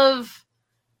love...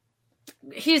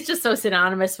 He's just so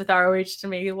synonymous with ROH to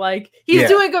me. Like, he's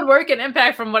doing good work and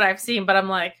Impact from what I've seen, but I'm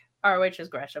like, ROH is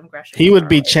Gresham. He would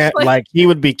be he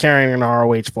would be carrying an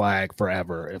ROH flag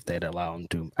forever if they'd allow him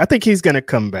to. I think he's going to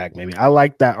come back. Maybe I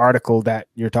like that article that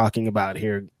you're talking about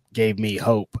here. Gave me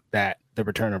hope that the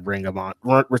return of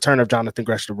Jonathan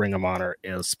Gresham to Ring of Honor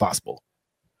is possible.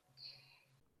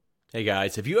 Hey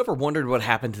guys, have you ever wondered what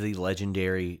happened to the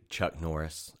legendary Chuck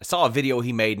Norris? I saw a video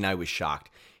he made and I was shocked.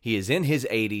 He is in his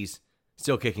 80s,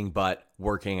 still kicking butt,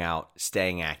 working out,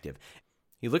 staying active.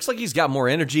 He looks like he's got more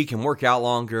energy, can work out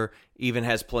longer, even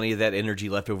has plenty of that energy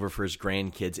left over for his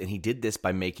grandkids, and he did this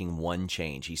by making one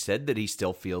change. He said that he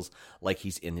still feels like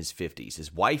he's in his 50s.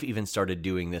 His wife even started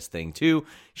doing this thing too.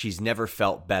 She's never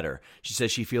felt better. She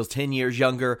says she feels 10 years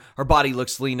younger, her body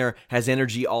looks leaner, has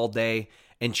energy all day,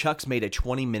 and Chuck's made a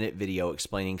 20-minute video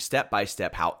explaining step by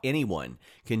step how anyone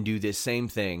can do this same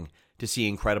thing to see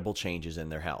incredible changes in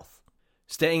their health.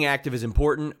 Staying active is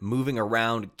important. Moving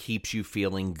around keeps you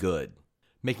feeling good.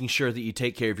 Making sure that you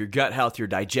take care of your gut health, your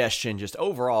digestion, just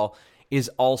overall is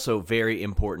also very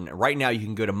important. Right now, you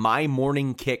can go to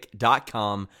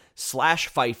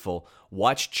mymorningkick.com/Fightful.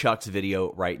 Watch Chuck's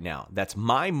video right now. That's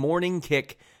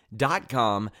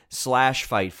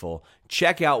mymorningkick.com/Fightful.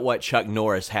 Check out what Chuck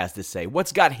Norris has to say.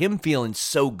 What's got him feeling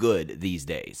so good these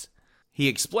days? He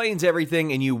explains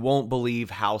everything, and you won't believe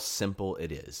how simple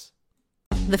it is.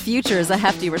 The future is a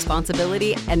hefty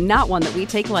responsibility and not one that we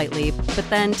take lightly, but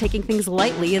then taking things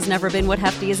lightly has never been what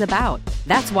Hefty is about.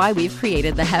 That's why we've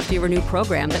created the Hefty Renew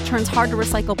program that turns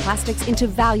hard-to-recycle plastics into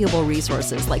valuable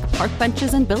resources like park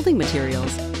benches and building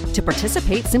materials. To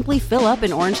participate, simply fill up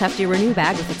an orange Hefty Renew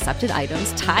bag with accepted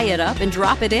items, tie it up, and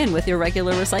drop it in with your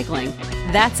regular recycling.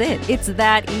 That's it. It's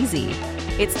that easy.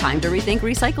 It's time to rethink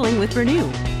recycling with Renew.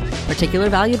 Particular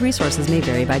valued resources may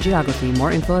vary by geography.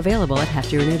 More info available at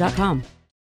heftyrenew.com.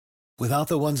 Without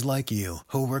the ones like you,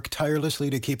 who work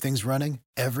tirelessly to keep things running,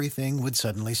 everything would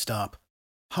suddenly stop.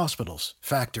 Hospitals,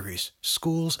 factories,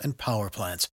 schools, and power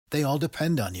plants, they all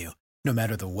depend on you. No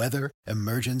matter the weather,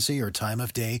 emergency, or time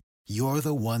of day, you're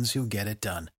the ones who get it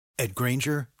done. At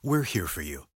Grainger, we're here for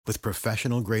you with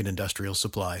professional-grade industrial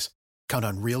supplies. Count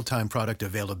on real-time product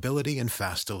availability and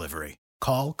fast delivery.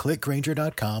 Call, click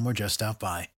Grainger.com, or just stop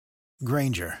by.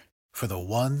 Grainger, for the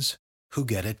ones who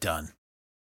get it done.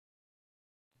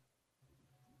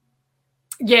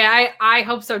 Yeah, I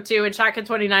hope so too. And Shotgun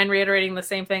 29 reiterating the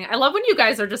same thing. I love when you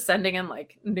guys are just sending in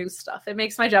like new stuff. It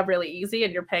makes my job really easy,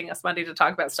 and you're paying us money to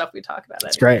talk about stuff we talk about.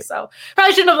 That's anyway. great. So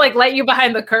probably shouldn't have like let you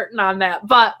behind the curtain on that,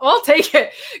 but we'll take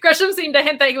it. Gresham seemed to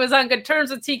hint that he was on good terms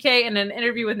with TK in an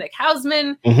interview with Nick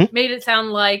Hausman. Made it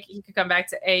sound like he could come back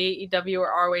to AEW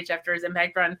or ROH after his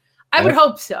Impact run. I would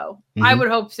hope so. I would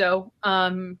hope so.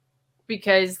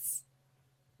 Because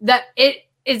that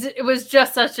it was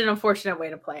just such an unfortunate way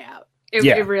to play out.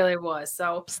 It really was.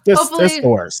 So hopefully it's the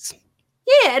worst.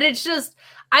 Yeah, and it's just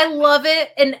I love it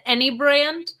in any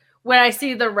brand when I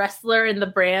see the wrestler in the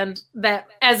brand that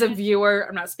as a viewer,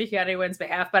 I'm not speaking on anyone's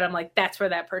behalf, but I'm like, that's where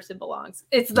that person belongs.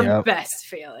 It's the best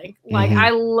feeling. Like I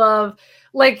love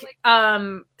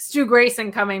Stu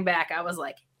Grayson coming back. I was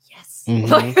like, yes.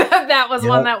 Like that was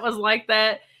one that was like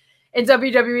that. In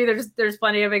WWE, there's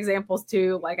plenty of examples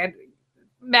too. Like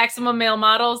Maximum Male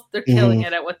Models, they're killing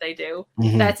it at what they do.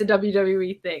 That's a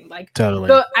WWE thing. Like totally.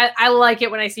 So I like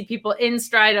it when I see people in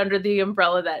stride under the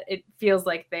umbrella that it feels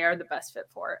like they are the best fit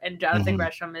for. And Jonathan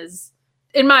Gresham is,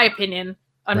 in my opinion,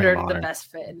 under the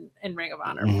best fit in Ring of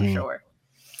Honor for sure.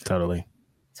 Totally.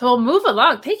 So we'll move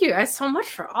along. Thank you guys so much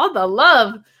for all the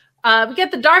love. We get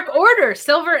the Dark Order,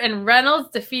 Silver and Reynolds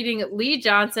defeating Lee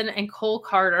Johnson and Cole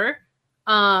Carter.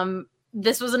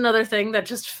 This was another thing that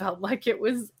just felt like it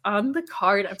was on the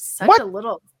card. I'm such a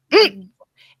little. It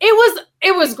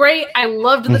was great. I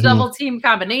loved the double team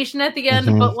combination at the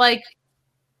end, but like,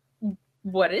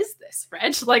 what is this,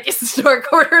 Reg? Like, it's the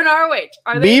Dark Order and ROH.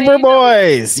 Are they Beaver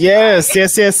Boys? Yes.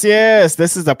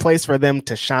 This is a place for them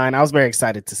to shine. I was very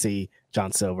excited to see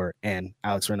John Silver and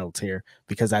Alex Reynolds here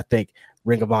because I think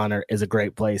Ring of Honor is a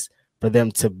great place for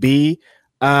them to be.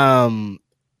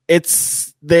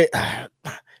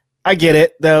 I get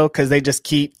it though, because they just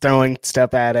keep throwing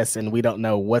stuff at us and we don't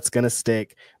know what's going to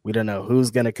stick. We don't know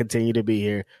who's going to continue to be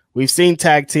here. We've seen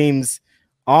tag teams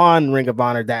on Ring of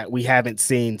Honor that we haven't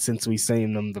seen since we've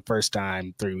seen them the first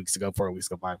time 3 weeks ago, 4 weeks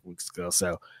ago, 5 weeks ago.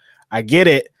 So I get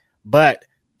it, but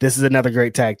this is another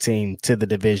great tag team to the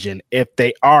division. If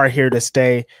they are here to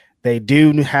stay, they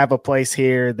do have a place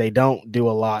here. They don't do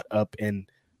a lot up in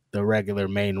the regular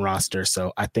main roster.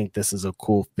 So I think this is a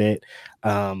cool fit.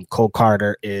 Cole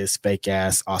Carter is fake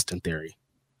ass Austin Theory.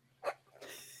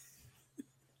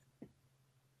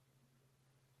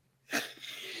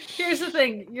 Here's the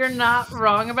thing. You're not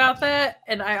wrong about that.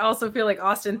 And I also feel like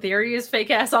Austin Theory is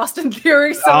fake ass Austin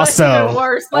Theory. So also, that's even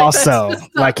worse.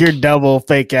 Like you're double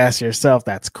fake ass yourself.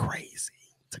 That's crazy.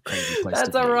 It's a crazy place.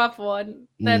 That's a rough one.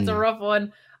 That's a rough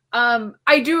one.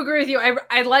 I do agree with you.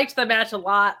 I liked the match a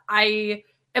lot. I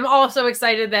am also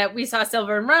excited that we saw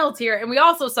Silver and Reynolds here, and we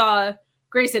also saw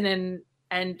Grayson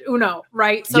and Uno,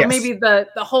 right? So maybe the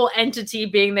whole entity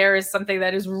being there is something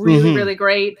that is really, really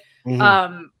great.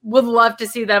 Would love to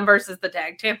see them versus the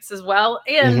tag champs as well.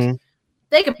 And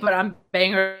they could put on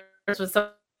bangers with some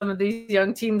of these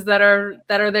young teams that are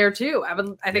there too. I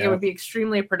think it would be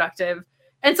extremely productive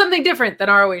and something different than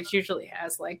ROH usually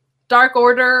has. Like Dark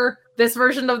Order, this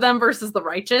version of them versus the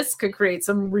Righteous could create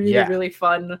some really, really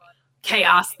fun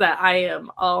chaos that I am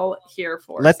all here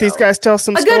for. Let these guys tell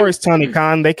some stories, Tony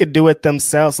Khan. They could do it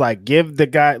themselves. Like give the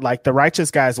guy, like the Righteous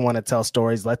guys want to tell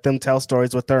stories. Let them tell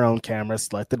stories with their own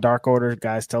cameras. Let the Dark Order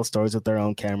guys tell stories with their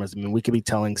own cameras. I mean, we could be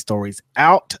telling stories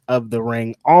out of the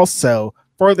ring also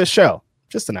for the show.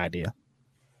 Just an idea.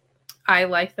 I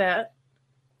like that.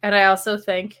 And I also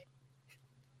think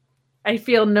I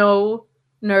feel no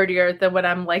nerdier than when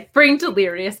I'm like, bring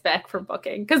Delirious back for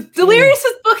booking, because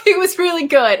Delirious's booking was really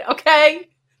good. Okay,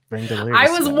 I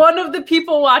was one of the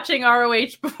people watching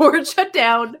ROH before it shut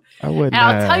down. I wouldn't. And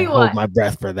I'll tell you hold what, my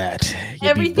breath for that. You'd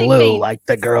everything be blue made like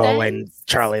the girl sense. in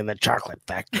Charlie and the Chocolate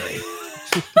Factory.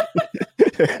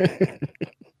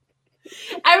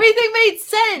 Everything made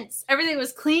sense. Everything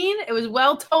was clean. It was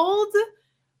well told.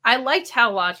 I liked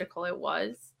how logical it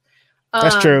was.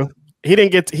 That's true. He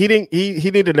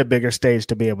needed a bigger stage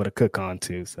to be able to cook on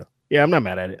too. So yeah, I'm not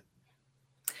mad at it.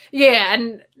 Yeah,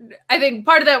 and I think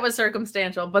part of that was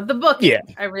circumstantial, but the book,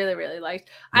 I really, really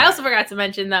liked. I also forgot to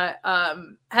mention that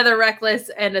Heather Reckless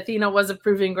and Athena was a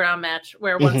proving ground match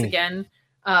where once again,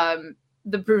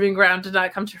 the proving ground did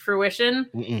not come to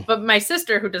fruition. But my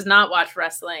sister, who does not watch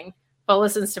wrestling but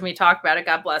listens to me talk about it,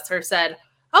 God bless her, said,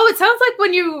 "Oh, it sounds like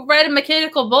when you ride a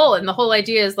mechanical bull, and the whole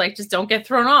idea is like just don't get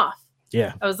thrown off."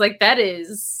 Yeah, I was like, that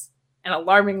is an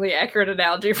alarmingly accurate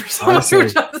analogy for someone who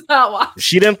does not watch.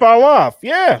 She didn't fall off.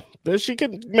 Yeah, she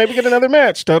could maybe get another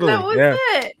match. Totally. That was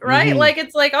it, right? Like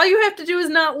it's like all you have to do is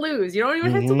not lose. You don't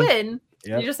even have to win.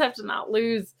 You just have to not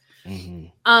lose.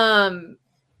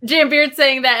 Jam Beard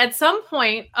saying that at some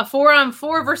point, a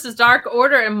 4-on-4 versus Dark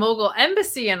Order and Mogul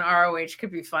Embassy in ROH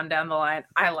could be fun down the line.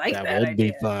 I like that. That would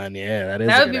idea. be fun. Yeah,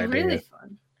 that would be really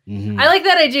fun. I like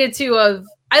that idea too.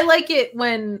 I like it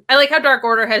when I like how Dark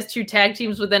Order has 2 tag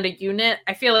teams within a unit.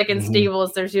 I feel like in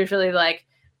stables, there's usually like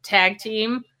tag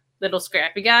team, little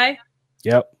scrappy guy.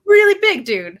 Yep. Really big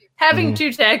dude. Having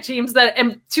 2 tag teams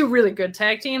and 2 really good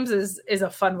tag teams is a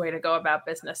fun way to go about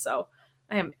business. So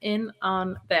I am in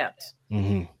on that.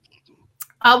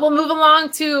 We'll move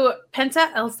along to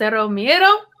Penta El Cero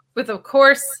Miedo with, of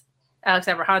course, Alex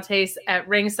Abrahantes at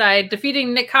ringside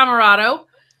defeating Nick Camarado.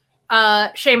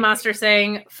 Shea Monster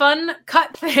saying, fun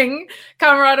cut thing.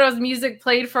 Camarado's music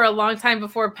played for a long time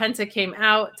before Penta came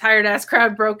out. Tired ass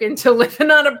crowd broke into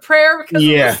Living on a Prayer because of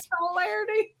the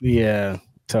similarity. Yeah,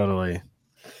 totally.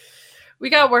 We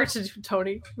got work to do,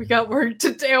 Tony. We got work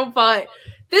to do, but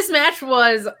this match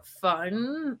was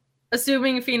fun.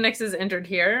 Assuming Phoenix is injured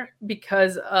here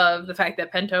because of the fact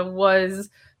that Penta was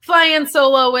flying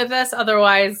solo with us.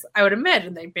 Otherwise, I would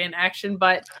imagine they'd be in action,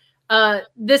 but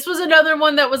this was another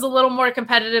one that was a little more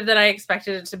competitive than I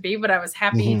expected it to be, but I was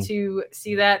happy to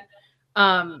see that.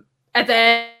 At the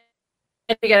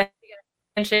end, we got a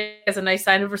handshake as a nice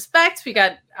sign of respect. We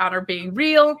got Honor being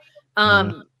real.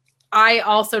 I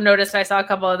also noticed, I saw a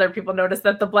couple other people notice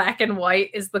that the black and white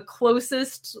is the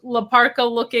closest La Parca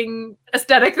looking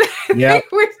aesthetic that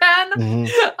we've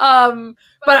had.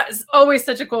 But it's always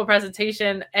such a cool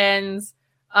presentation. And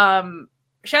shout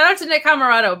out to Nick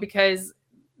Camarado because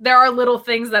there are little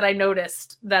things that I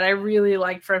noticed that I really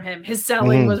liked from him. His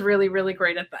selling was really, really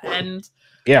great at the end.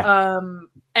 Yeah.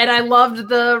 And I loved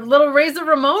the little Razor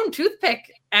Ramon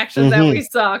toothpick action that we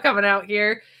saw coming out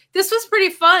here. This was pretty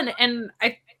fun. And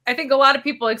I think a lot of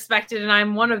people expected, and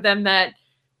I'm one of them, that,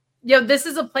 this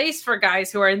is a place for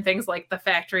guys who are in things like the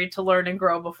factory to learn and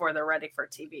grow before they're ready for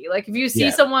TV. Like if you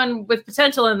see someone with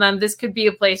potential in them, this could be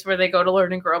a place where they go to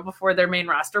learn and grow before their main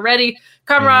roster ready.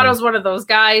 Camarado's one of those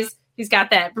guys. He's got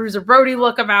that Bruiser Brody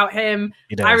look about him.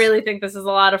 I really think this is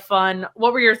a lot of fun.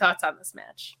 What were your thoughts on this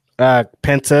match?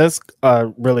 Penta's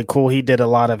really cool. He did a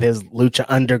lot of his Lucha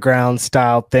Underground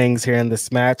style things here in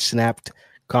this match. Snapped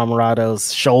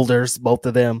Camarado's shoulders, both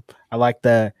of them. I like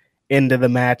the end of the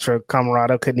match where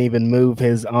Camarado couldn't even move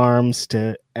his arms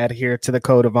to adhere to the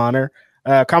code of honor.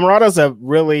 Camarado's a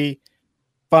really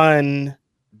fun,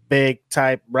 big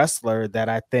type wrestler that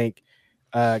I think,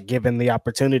 given the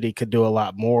opportunity, could do a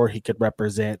lot more. He could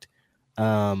represent,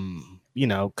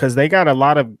 because they got a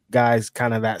lot of guys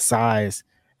kind of that size.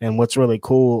 And what's really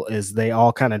cool is they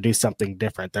all kind of do something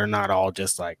different. They're not all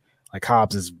just like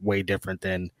Hobbs is way different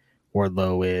than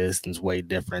Wardlow is, and is way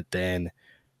different than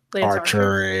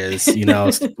Archer is,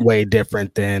 way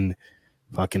different than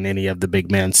fucking any of the big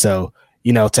men. So,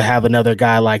 to have another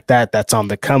guy like that's on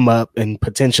the come up and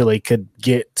potentially could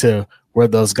get to where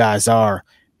those guys are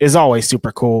is always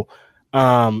super cool.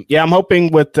 I'm hoping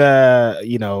with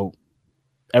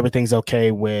everything's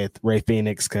okay with Rey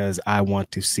Fenix because I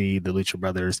want to see the Lucha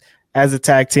Brothers as a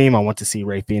tag team. I want to see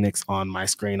Rey Fenix on my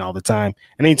screen all the time.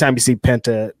 And anytime you see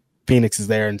Penta, Phoenix is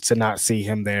there, and to not see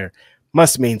him there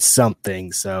must mean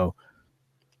something. So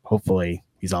hopefully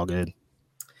he's all good.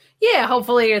 Yeah,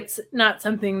 hopefully it's not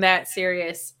something that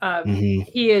serious.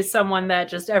 He is someone that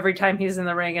just every time he's in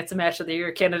the ring, it's a match of the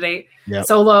year candidate.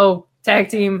 Solo, tag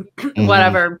team,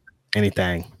 whatever.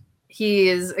 Anything. He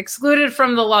is excluded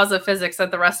from the laws of physics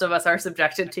that the rest of us are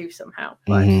subjected to somehow.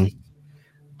 But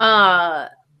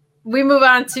we move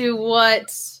on to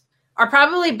what are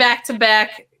probably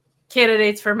back-to-back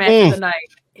candidates for match of the night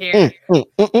here.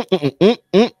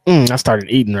 I started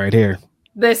eating right here.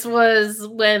 This was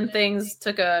when things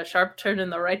took a sharp turn in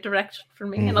the right direction for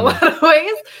me in a lot of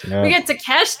ways. We get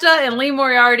Takeshita and Lee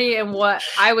Moriarty in what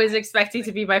I was expecting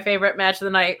to be my favorite match of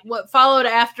the night. What followed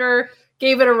after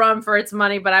gave it a run for its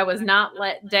money, but I was not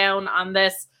let down on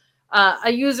this.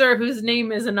 A user whose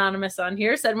name is anonymous on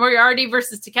here said Moriarty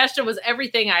versus Takeshita was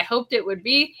everything I hoped it would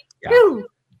be.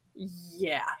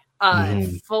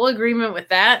 Full agreement with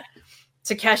that.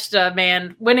 Takeshita,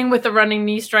 man, winning with a running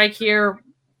knee strike here.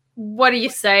 What do you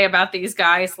say about these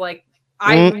guys? Like,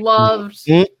 I loved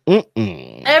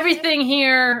everything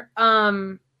here.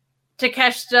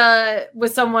 Takeshita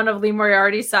with someone of Lee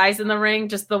Moriarty's size in the ring,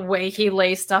 just the way he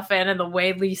lays stuff in and the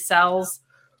way Lee sells.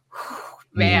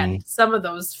 Man, some of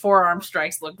those forearm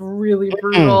strikes look really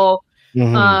brutal.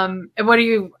 And what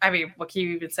can you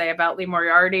even say about Lee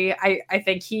Moriarty? I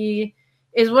think he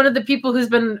is one of the people who's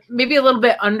been maybe a little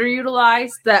bit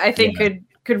underutilized that I think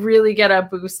could really get a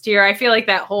boost here. I feel like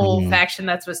that whole faction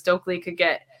that's with Stokely could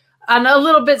get on a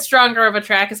little bit stronger of a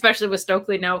track, especially with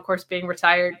Stokely now, of course, being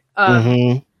retired.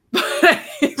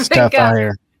 It's tough out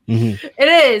here. It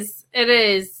is.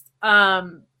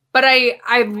 But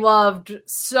I loved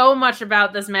so much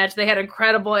about this match. They had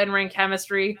incredible in-ring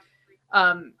chemistry.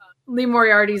 Lee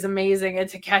Moriarty's amazing, and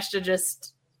Takeshita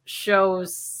just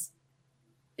shows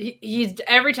he's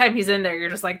every time he's in there, you're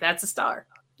just like, that's a star.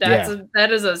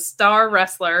 That is a star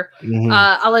wrestler.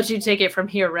 I'll let you take it from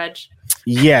here, Reg.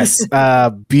 Yes,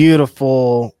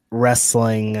 beautiful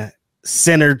wrestling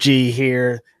synergy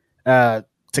here.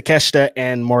 Takeshita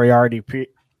and Moriarty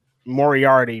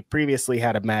previously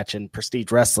had a match in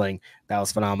Prestige Wrestling that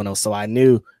was phenomenal. So I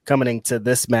knew coming into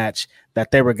this match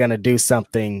that they were going to do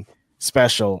something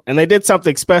special. And they did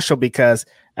something special because,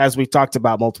 as we talked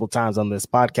about multiple times on this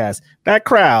podcast, that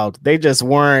crowd, they just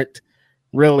weren't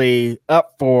really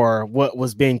up for what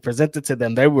was being presented to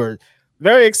them. They were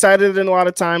very excited, and a lot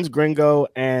of times Gringo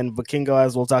and Vikingo,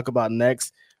 as we'll talk about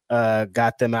next,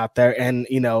 got them out there. And,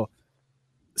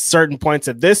 certain points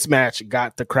of this match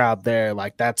got the crowd there.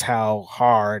 Like, that's how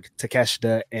hard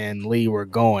Takeshita and Lee were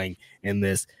going in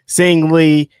this. Seeing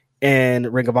Lee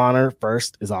in Ring of Honor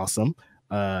first is awesome.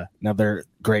 Another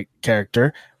great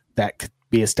character that could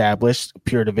be established.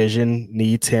 Pure Division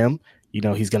needs him.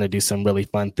 He's going to do some really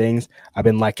fun things. I've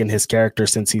been liking his character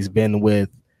since he's been with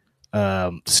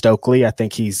Stokely. I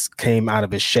think he's came out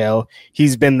of his shell.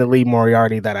 He's been the Lee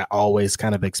Moriarty that I always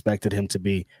kind of expected him to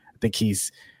be. I think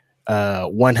he's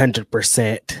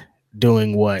 100%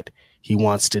 doing what he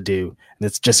wants to do. And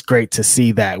it's just great to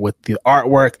see that with the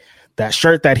artwork. That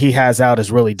shirt that he has out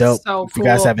is really dope. So if you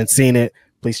guys haven't seen it,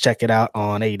 please check it out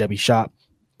on AEW Shop.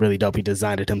 Really dope. He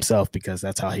designed it himself because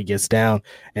that's how he gets down.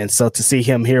 And so to see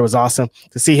him here was awesome.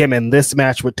 To see him in this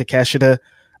match with Takeshita,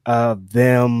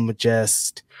 them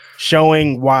just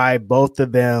showing why both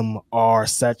of them are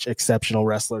such exceptional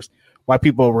wrestlers, why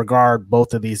people regard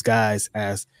both of these guys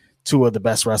as two of the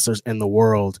best wrestlers in the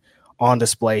world on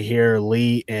display here.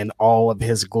 Lee in all of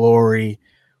his glory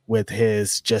with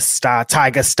his just style,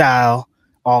 Tiger style,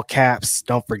 all caps.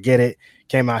 Don't forget it.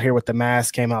 Came out here with the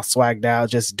mask, came out swagged out,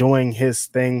 just doing his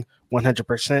thing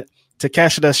 100%.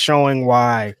 Takeshita showing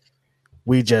why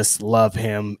we just love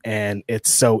him, and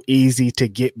it's so easy to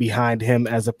get behind him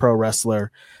as a pro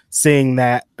wrestler. Seeing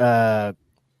that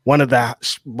one of the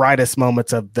brightest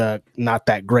moments of the Not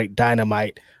That Great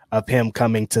Dynamite of him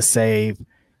coming to save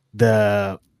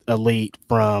the Elite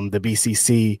from the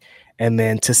BCC, and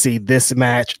then to see this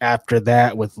match after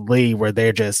that with Lee where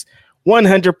they're just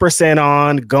 100%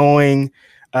 on, going,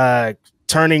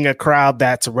 turning a crowd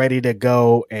that's ready to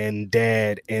go and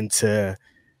dead into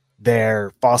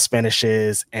their false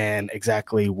finishes, and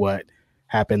exactly what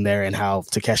happened there and how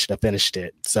Takeshita finished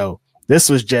it. So this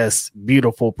was just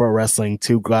beautiful pro wrestling.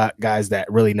 Two guys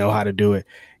that really know how to do it,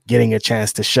 getting a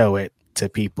chance to show it to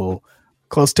people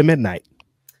close to midnight.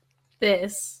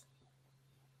 This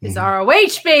is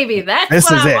ROH, baby. That's this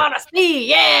what I it. want to see.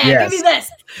 Yeah, yes. Give me this.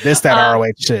 This that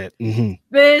ROH shit.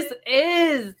 This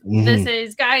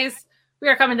is, guys, we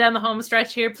are coming down the home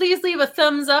stretch here. Please leave a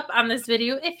thumbs up on this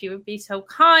video if you would be so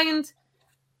kind.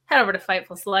 Head over to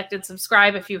Fightful Select and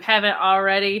subscribe if you haven't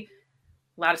already.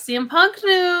 A lot of CM Punk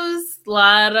news, a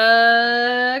lot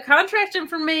of contract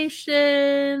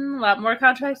information, a lot more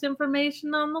contract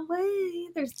information on the way.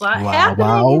 There's a lot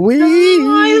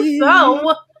happening.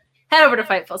 So head over to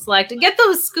Fightful Select and get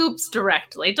those scoops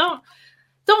directly. Don't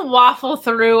waffle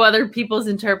through other people's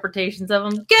interpretations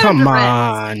of them. Come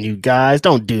on, you guys.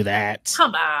 Don't do that.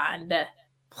 Come on.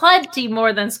 Plenty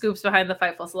more than scoops behind the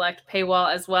Fightful Select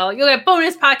paywall as well. You'll get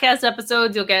bonus podcast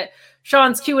episodes. You'll get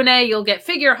Sean's Q&A. You'll get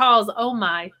figure hauls. Oh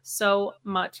my, so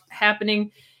much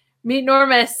happening. Meet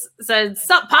Normus said,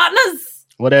 "Sup, partners?"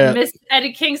 What up? Missed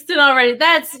Eddie Kingston already.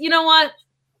 That's, you know what?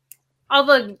 All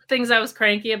the things I was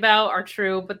cranky about are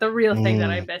true, but the real thing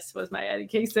that I missed was my Eddie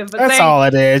Kingston. But that's all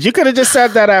it is. You could have just said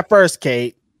that at first,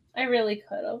 Kate. I really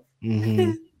could have.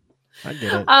 I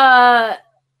get it.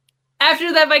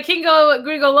 After that Vikingo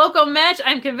Grigo Loco match,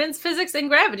 I'm convinced physics and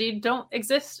gravity don't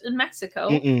exist in Mexico.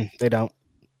 They don't.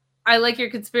 I like your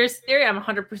conspiracy theory. I'm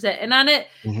 100% in on it.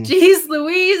 Jeez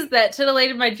Louise, that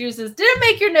titillated my juices. Didn't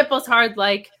make your nipples hard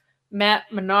like Matt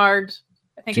Menard.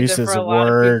 I think juices it did for a lot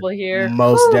of people here.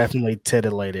 Most definitely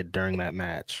titillated during that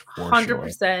match.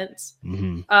 100%.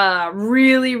 Sure.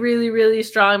 Really, really, really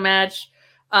strong match.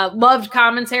 Loved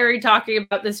commentary talking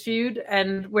about this feud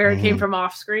and where it came from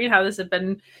off screen, how this had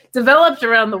been developed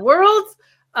around the world.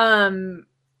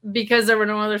 Because there were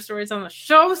no other stories on the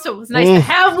show, so it was nice to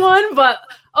have one, but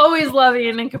always love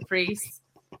Ian and Caprice.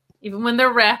 Even when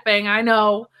they're rapping, I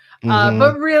know.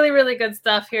 But really, really good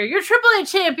stuff here. Your Triple A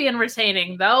champion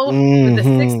retaining, though, with the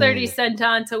 630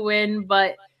 senton to win.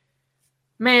 But,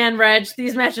 man, Reg,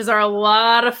 these matches are a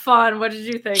lot of fun. What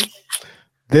did you think?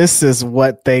 This is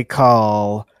what they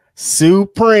call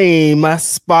supreme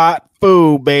spot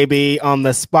foo, baby. On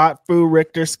the spot foo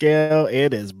Richter scale,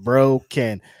 it is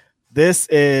broken. This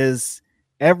is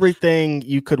everything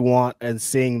you could want, and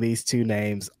seeing these two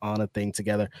names on a thing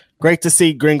together. Great to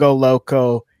see Gringo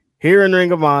Loco here in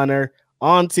Ring of Honor,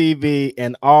 on TV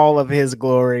in all of his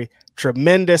glory.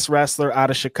 Tremendous wrestler out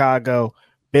of Chicago.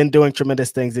 Been doing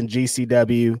tremendous things in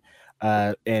GCW.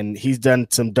 And he's done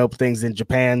some dope things in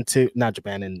Japan too, not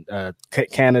Japan, in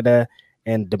Canada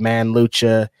and Demand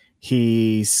Lucha.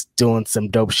 He's doing some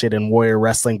dope shit in Warrior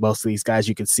Wrestling. Both of these guys,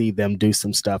 you can see them do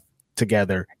some stuff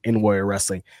together in Warrior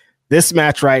Wrestling. This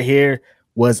match right here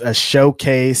was a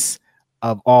showcase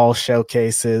of all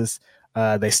showcases.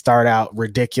 They start out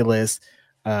ridiculous.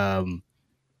 Fucking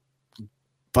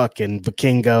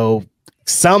Vikingo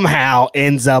somehow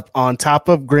ends up on top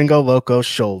of Gringo Loco's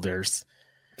shoulders.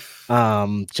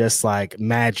 Just like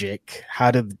magic.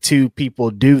 How did the two people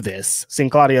do this? Seen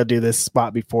Claudio do this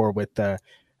spot before with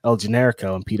El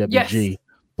Generico and PWG. Yes.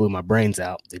 Blew my brains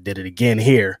out. They did it again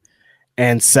here.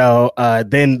 And so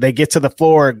then they get to the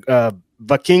floor.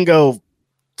 Vikingo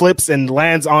flips and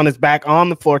lands on his back on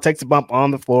the floor, takes a bump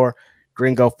on the floor.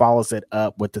 Gringo follows it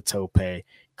up with the tope.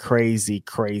 Crazy,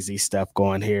 crazy stuff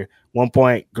going here. One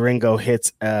point, Gringo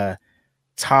hits a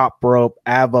top rope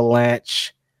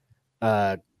avalanche,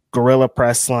 gorilla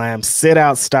press slam, sit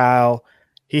out style.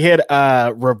 He hit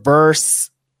a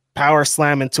reverse power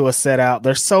slam into a sit out.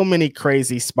 There's so many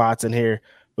crazy spots in here,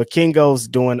 but Kingo's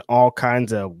doing all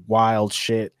kinds of wild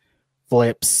shit,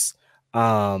 flips.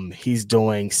 He's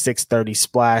doing 630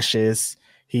 splashes.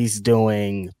 He's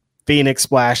doing Phoenix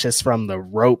splashes from the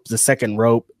rope, the second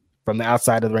rope, from the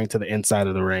outside of the ring to the inside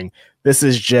of the ring. This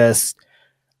is just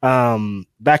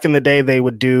back in the day,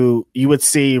 you would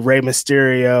see Rey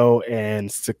Mysterio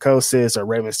and Psychosis, or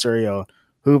Rey Mysterio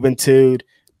Juventud,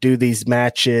 do these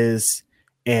matches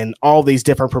in all these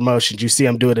different promotions. You see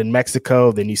them do it in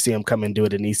Mexico, then you see them come and do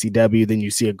it in ECW, then you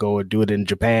see it go and do it in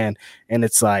Japan. And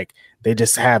it's like they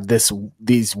just have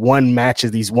these one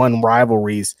matches, these one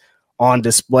rivalries on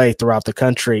display throughout the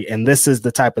country. And this is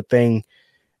the type of thing.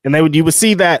 And you would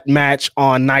see that match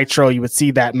on Nitro. You would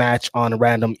see that match on a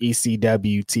random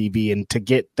ECW TV. And to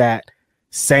get that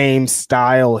same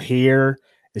style here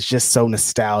is just so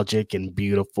nostalgic and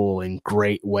beautiful and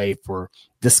great way for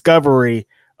discovery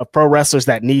of pro wrestlers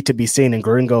that need to be seen. And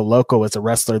Gringo Loco is a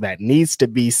wrestler that needs to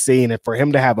be seen. And for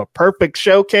him to have a perfect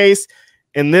showcase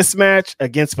in this match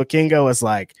against Vikingo is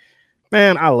like,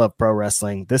 man, I love pro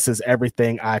wrestling. This is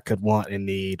everything I could want and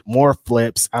need. More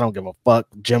flips. I don't give a fuck.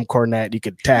 Jim Cornette, you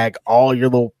could tag all your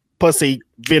little pussy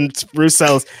Vince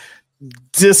Russo's.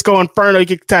 Disco Inferno, you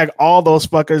could tag all those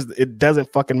fuckers. It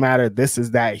doesn't fucking matter. This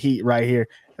is that heat right here.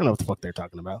 I don't know what the fuck they're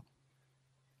talking about.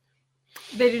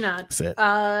 They do not. That's it.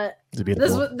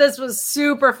 This was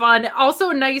super fun.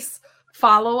 Also, nice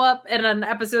follow-up in an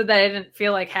episode that I didn't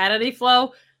feel like had any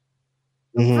flow.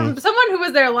 Mm-hmm. From someone who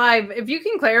was there live, if you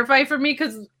can clarify for me,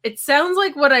 because it sounds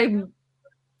like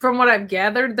from what I've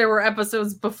gathered, there were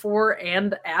episodes before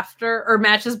and after, or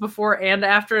matches before and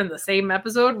after in the same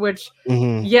episode, which,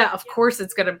 yeah, of course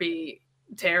it's going to be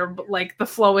terrible. Like, the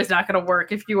flow is not going to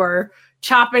work if you are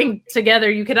chopping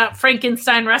together. You cannot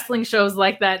Frankenstein wrestling shows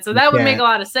like that. So that would make a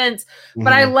lot of sense.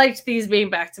 But I liked these being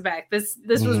back to back. This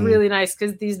was really nice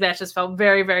because these matches felt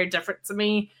very, very different to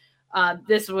me.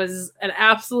 This was an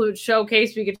absolute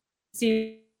showcase. We could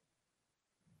see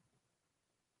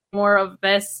more of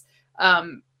this.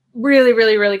 Really,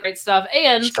 really, really great stuff.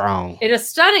 And strong. In a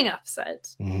stunning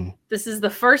upset. This is the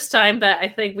first time that I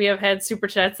think we have had super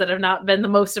chats that have not been the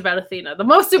most about Athena. The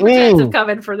most super chats have come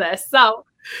in for this. So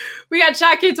we got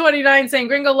Shotky29 saying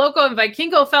Gringo Loco and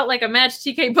Vikingo felt like a match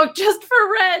TK booked just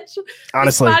for Reg.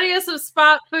 Honestly. The spottiest of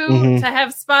spot foo to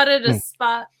have spotted a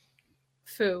spot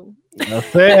foo.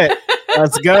 That's it.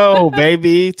 Let's go,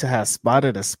 baby. To have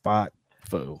spotted a spot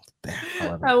foo.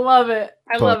 Damn, I love it.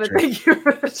 I love it. Thank you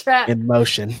for the chat. In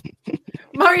motion.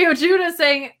 Mario Judah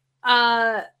saying,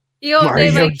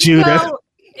 Mario Judah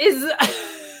is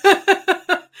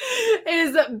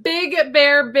Big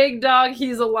Bear, Big Dog.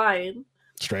 He's a lion.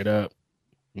 Straight up.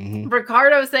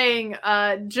 Ricardo saying,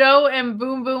 Joe and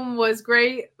Boom Boom was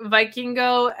great.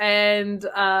 Vikingo and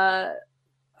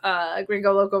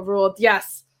Gringo Loco ruled.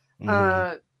 Yes.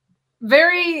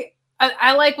 Very.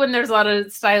 I like when there's a lot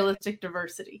of stylistic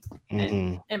diversity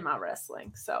in my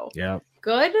wrestling. So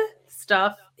good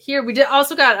stuff here. We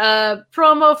also got a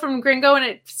promo from Gringo, and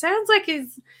it sounds like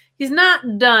he's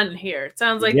not done here. It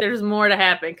sounds like there's more to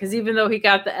happen, because even though he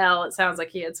got the L, it sounds like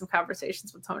he had some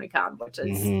conversations with Tony Khan, which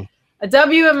is a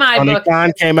W in my book. Tony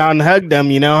Khan came out and hugged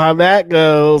him. You know how that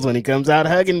goes when he comes out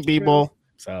hugging people.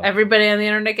 So everybody on the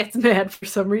internet gets mad for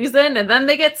some reason, and then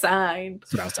they get signed.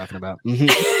 That's what I was talking about.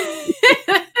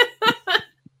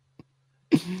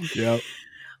 Yep.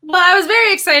 Well, I was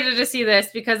very excited to see this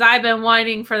because I've been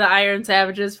whining for the Iron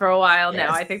Savages for a while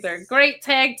now. I think they're a great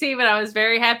tag team, and I was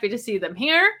very happy to see them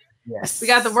here. Yes. We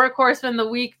got the Workhorsemen the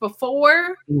week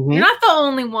before. You're not the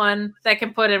only one that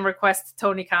can put in requests to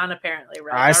Tony Khan, apparently,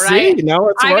 right? I see. No,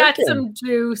 it's working. I got some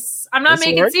juice. I'm not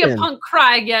making CM Punk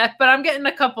cry yet, but I'm getting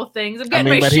a couple things. I'm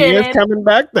getting my shit he is in. coming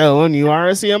back, though, and you are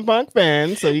a CM Punk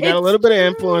fan, so you got a little bit of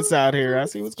influence out here. I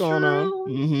see what's going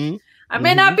on. I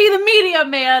may not be the media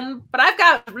man, but I've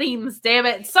got reams, damn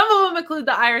it. Some of them include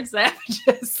the Iron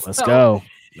Savages. Let's go.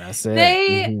 That's it.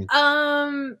 They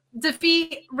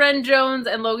defeat Ren Jones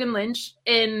and Logan Lynch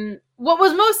in what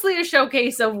was mostly a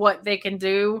showcase of what they can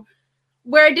do.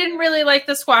 Where I didn't really like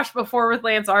the squash before with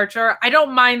Lance Archer. I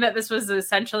don't mind that this was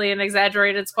essentially an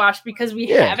exaggerated squash because we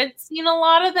haven't seen a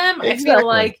lot of them. Exactly. I feel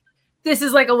like this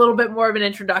is like a little bit more of an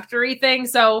introductory thing.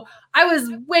 So I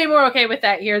was way more okay with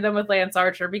that here than with Lance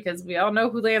Archer because we all know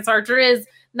who Lance Archer is.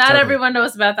 Not everyone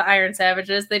knows about the Iron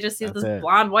Savages. They just see this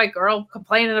blonde white girl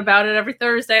complaining about it every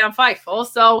Thursday on Fightful.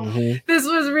 So this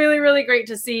was really, really great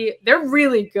to see. They're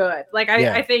really good. Like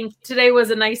I think today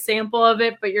was a nice sample of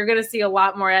it, but you're going to see a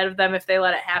lot more out of them if they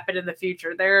let it happen in the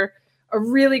future. They're a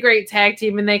really great tag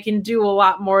team and they can do a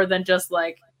lot more than just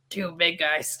like do big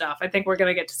guy stuff. I think we're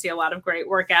going to get to see a lot of great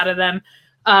work out of them.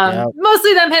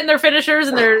 Mostly them hitting their finishers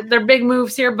and their big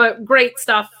moves here, but great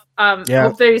stuff.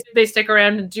 Hope they stick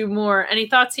around and do more. Any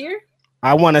thoughts here?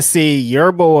 I want to see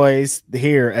your boys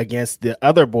here against the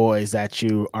other boys that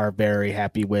you are very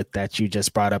happy with that you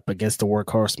just brought up against the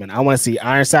Workhorsemen. I want to see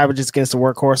Iron Savages against the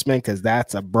Workhorsemen because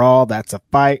that's a brawl. That's a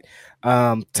fight.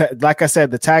 Like I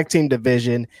said, the tag team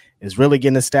division is really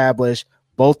getting established.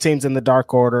 Both teams in the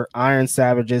Dark Order, Iron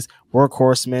Savages,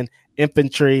 Workhorsemen,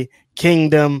 Infantry,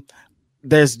 Kingdom.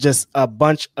 There's just a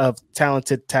bunch of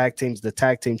talented tag teams, the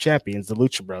tag team champions, the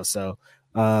Lucha Bros. So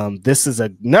this is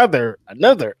another, I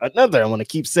want to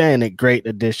keep saying it, great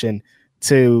addition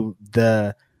to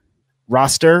the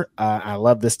roster. I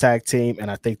love this tag team,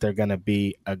 and I think they're going to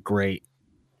be a great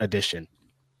addition.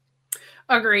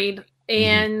 Agreed.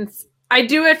 And I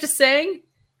do have to say,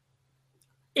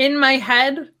 in my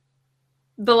head,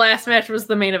 the last match was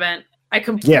the main event. I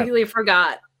completely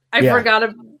forgot. I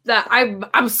forgot that.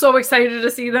 I'm so excited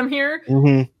to see them here.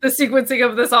 The sequencing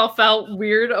of this all felt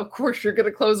weird. Of course, you're going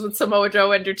to close with Samoa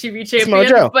Joe and your TV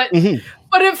champion,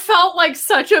 but it felt like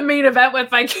such a main event with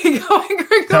Viking going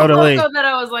totally. That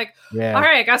I was like, all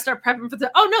right, I got to start prepping for the.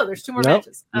 Oh no, there's 2 more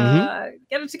matches.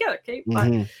 Get it together, Kate.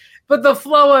 But the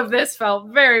flow of this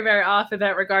felt very, very off in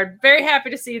that regard. Very happy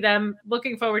to see them.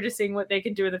 Looking forward to seeing what they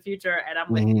can do in the future. And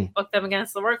I'm with you. Book them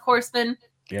against the Workhorsemen.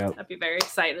 Yeah, I'd be very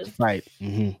excited. Right.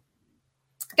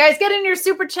 Guys, get in your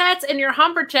super chats and your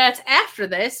humper chats after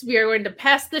this. We are going to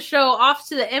pass the show off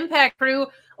to the Impact crew.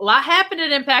 A lot happened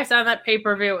at Impact on that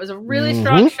pay-per-view. It was a really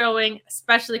strong showing,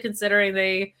 especially considering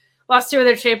they lost 2 of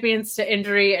their champions to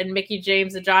injury and Mickie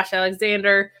James and Josh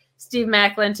Alexander. Steve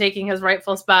Macklin taking his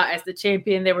rightful spot as the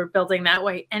champion. They were building that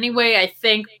way anyway, I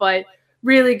think, but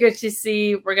really good to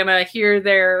see. We're going to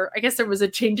hear I guess there was a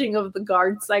changing of the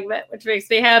guard segment, which makes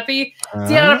me happy.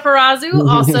 Deonna Purrazzo,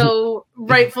 also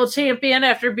rightful champion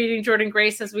after beating Jordan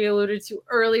Grace, as we alluded to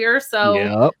earlier.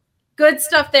 So good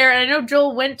stuff there. And I know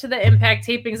Joel went to the Impact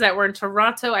tapings that were in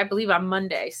Toronto, I believe, on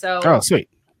Monday. So sweet.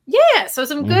 Yeah, so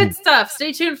some good stuff.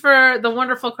 Stay tuned for the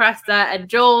wonderful Cresta and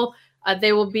Joel.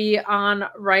 They will be on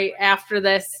right after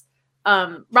this.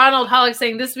 Ronald Hollick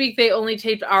saying this week they only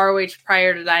taped ROH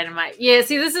prior to Dynamite. Yeah,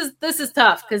 see, this is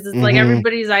tough because it's like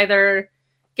everybody's either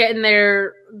getting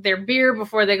their beer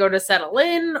before they go to settle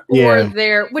in,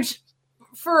 or which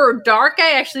for Dark,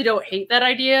 I actually don't hate that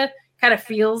idea. Kind of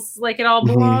feels like it all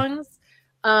belongs.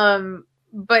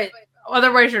 But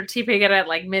otherwise you're taping it at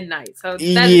like midnight. So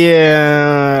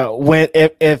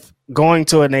if going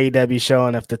to an AEW show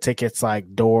and if the tickets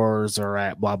like doors are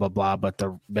at blah blah blah, but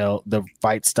the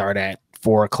fights start at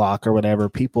 4:00 or whatever,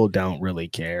 people don't really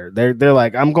care. They're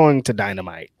like, I'm going to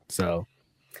Dynamite. So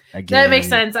again, that makes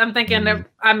sense. I'm thinking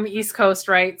I'm East Coast,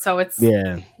 right? So it's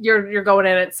you're going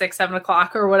in at 6-7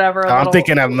 o'clock or whatever. I'm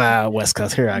thinking I'm West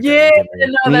Coast here. No,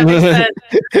 that makes sense.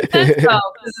 Because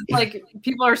it's like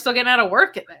people are still getting out of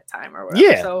work at that time or whatever.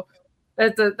 Yeah. So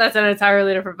that's an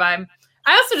entirely different vibe.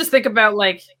 I also just think about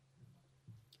like,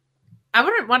 I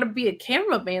wouldn't want to be a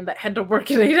cameraman that had to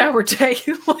work an 8-hour day.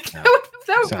 Like that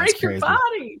would break crazy. Your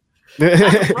body.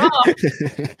 That's rough.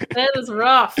 That is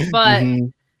rough. But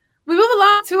we move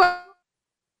along to our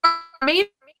main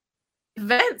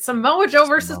event, Samoa Joe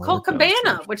versus Colt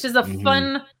Cabana, which is a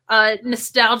fun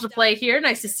nostalgia play here.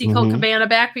 Nice to see Colt Cabana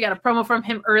back. We got a promo from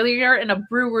him earlier in a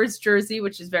Brewers jersey,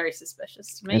 which is very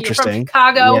suspicious to me. Interesting. You're from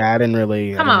Chicago. Yeah, I didn't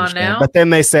really come on now. But then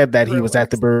they said that he was at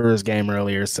the Brewers game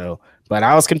earlier, so but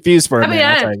I was confused for a minute.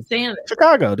 I understand it.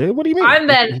 Chicago, dude. What do you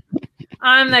mean?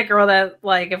 I'm that girl that,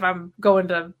 like, if I'm going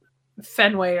to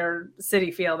Fenway or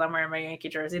Citi Field, I'm wearing my Yankee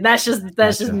jersey. That's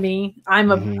just me.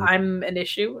 I'm an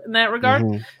issue in that regard.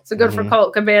 So good for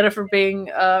Colt Cabana for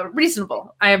being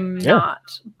reasonable. I am not,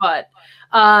 but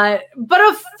a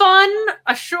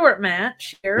short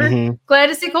match here. Glad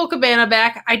to see Colt Cabana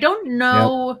back. I don't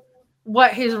know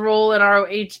what his role in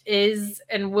ROH is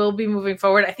and will be moving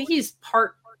forward. I think he's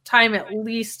part-time at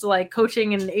least, like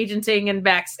coaching and agenting and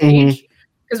backstage.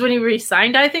 Because when he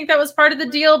re-signed, I think that was part of the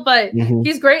deal. But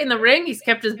he's great in the ring. He's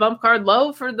kept his bump card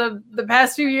low for the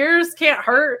past few years. Can't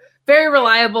hurt. Very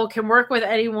reliable. Can work with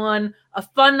anyone. A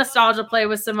fun nostalgia play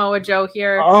with Samoa Joe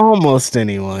here. Almost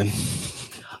anyone.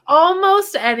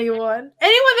 Almost anyone.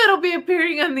 Anyone that'll be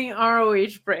appearing on the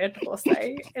ROH brand, we'll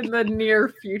say, in the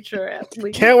near future at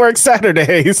least. Can't work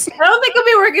Saturdays. I don't think he'll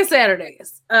be working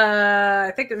Saturdays.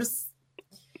 I think there's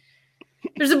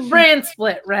a brand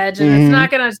split, Reg, and it's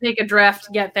not going to take a draft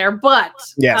to get there. But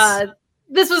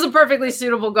this was a perfectly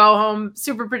suitable go home,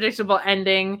 super predictable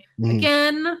ending.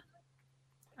 Again,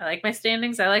 I like my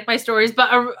standings, I like my stories, but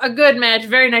a good match.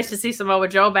 Very nice to see Samoa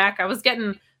Joe back. I was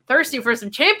getting thirsty for some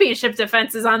championship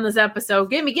defenses on this episode.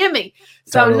 Gimme.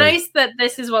 So nice that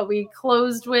this is what we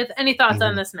closed with. Any thoughts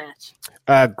on this match?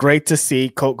 Great to see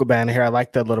Colt Cabana here. I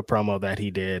like that little promo that he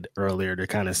did earlier to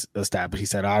kind of establish. He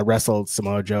said, I wrestled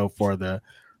Samoa Joe for the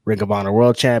Ring of Honor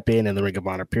World Champion and the Ring of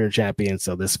Honor Pure Champion.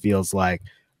 So this feels like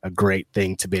a great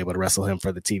thing to be able to wrestle him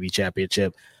for the TV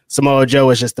championship. Samoa Joe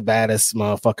is just the baddest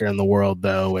motherfucker in the world,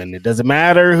 though. And it doesn't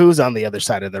matter who's on the other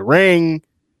side of the ring.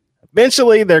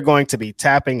 Eventually, they're going to be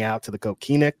tapping out to the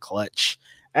Coquina Clutch,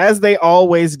 as they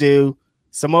always do.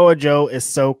 Samoa Joe is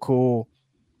so cool.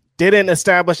 Didn't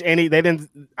establish any.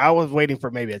 I was waiting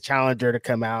for maybe a challenger to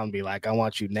come out and be like, I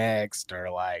want you next, or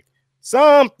like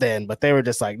something. But they were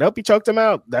just like, nope, you choked him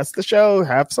out. That's the show.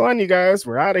 Have fun, you guys.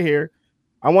 We're out of here.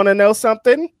 I want to know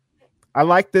something. I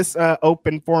like this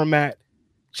open format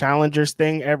challengers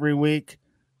thing every week.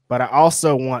 But I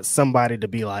also want somebody to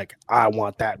be like, I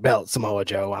want that belt, Samoa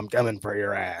Joe. I'm coming for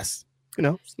your ass. You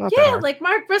know, it's not that hard. Like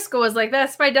Mark Briscoe was like,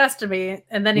 that's my destiny.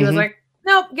 And then he was like,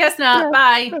 nope, guess not.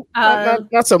 Bye.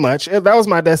 Not so much. That was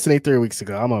my destiny 3 weeks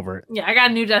ago. I'm over it. Yeah, I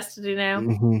got a new destiny now.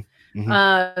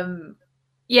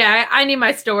 I need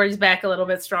my stories back a little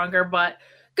bit stronger, but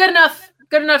good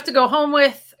enough to go home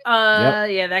with.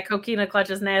 That Coquina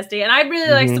Clutch is nasty. And I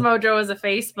really like Samoa Joe as a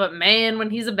face, but man, when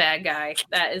he's a bad guy,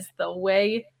 that is the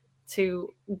way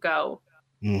to go.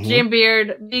 Jam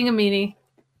Beard being a meanie,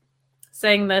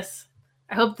 saying this.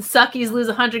 I hope the Suckies lose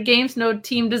 100 games. No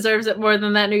team deserves it more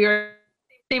than that New York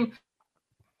team.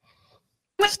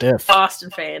 Stiff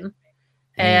Boston fan.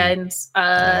 And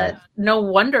no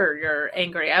wonder you're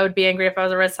angry. I would be angry if I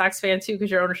was a Red Sox fan too,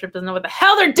 because your ownership doesn't know what the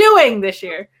hell they're doing this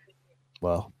year.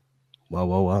 Well.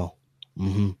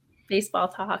 Baseball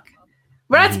talk.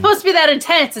 We're not supposed to be that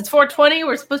intense. It's 420.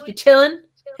 We're supposed to be chilling,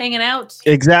 hanging out.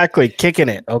 Exactly. Kicking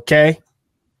it. Okay.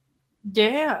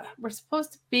 Yeah. We're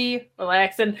supposed to be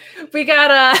relaxing. We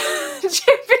got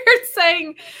Jim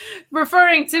Beard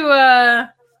referring to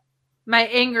my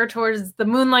anger towards the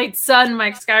Moonlight Sun.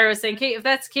 Mike Skyro saying, Kate, if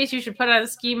that's the case, you should put on a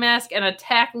ski mask and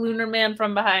attack Lunar Man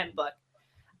from behind. Look,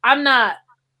 I'm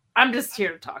just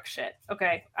here to talk shit.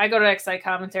 Okay. I go to Excite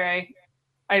Commentary.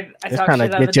 I talk shit on the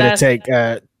desk. Get you to take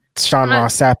Sean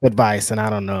Ross Sapp advice, and I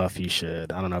don't know if you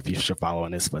should. Follow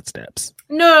in his footsteps.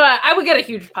 No, I would get a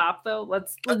huge pop though.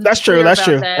 Let's That's true.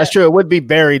 That's true. It would be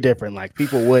very different. Like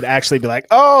people would actually be like,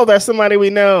 "Oh, that's somebody we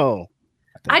know."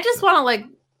 I just want to like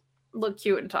look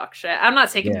cute and talk shit. I'm not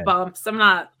taking bumps. I'm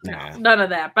not none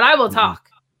of that. But I will talk.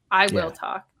 I will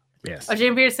talk. Yes.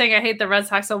 Jim Beard saying I hate the Red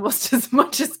Sox almost as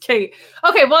much as Kate.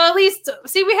 Okay, well at least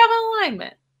see we have an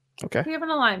alignment. Okay. We have an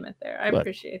alignment there. I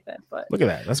appreciate that. But look at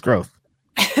that. That's growth.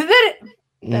 that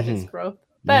is growth.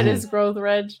 That is growth,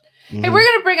 Reg. Hey, we're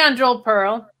gonna bring on Joel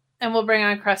Pearl, and we'll bring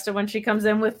on Cresta when she comes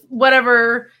in with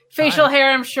whatever facial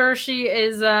hair I'm sure she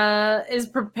is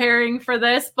preparing for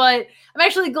this. But I'm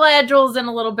actually glad Joel's in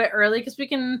a little bit early because we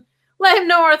can let him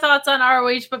know our thoughts on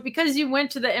ROH. But because you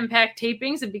went to the Impact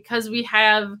tapings and because we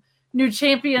have new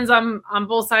champions on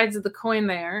both sides of the coin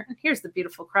there. And here's the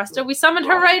beautiful Cresta. We summoned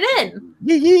her right in.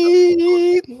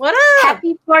 What up?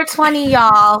 Happy 420,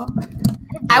 y'all.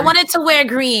 I wanted to wear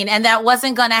green, and that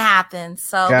wasn't going to happen.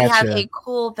 So we have a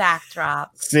cool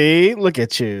backdrop. See? Look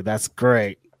at you. That's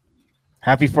great.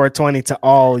 Happy 420 to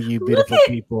all you beautiful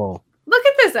people. Look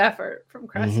at this effort from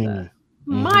Cresta. Mm-hmm.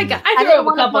 My God, I I threw didn't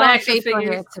up a couple want to action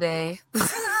figures today.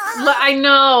 I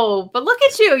know, but look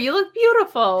at you. You look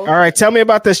beautiful. All right, tell me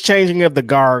about this changing of the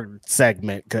guard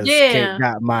segment because Yeah. Kate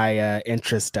got my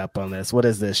interest up on this. What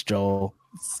is this, Joel?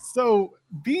 So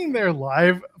being there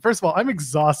live, first of all, I'm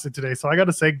exhausted today. So I got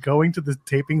to say, going to the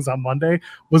tapings on Monday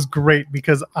was great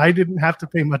because I didn't have to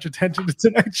pay much attention to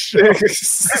tonight's show.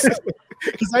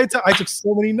 Because I took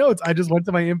so many notes. I just went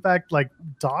to my Impact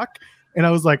doc and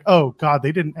I was like, oh God,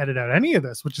 they didn't edit out any of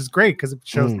this, which is great because it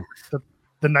shows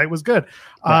the night was good.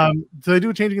 Right. So they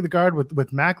do changing of the guard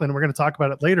with Macklin. We're going to talk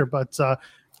about it later, but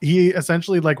he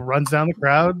essentially runs down the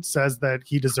crowd, says that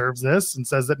he deserves this, and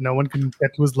says that no one can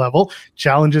get to his level.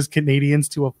 Challenges Canadians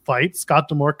to a fight. Scott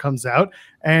D'Amore comes out,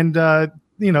 and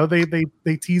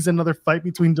they tease another fight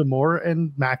between D'Amore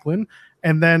and Macklin.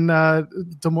 And then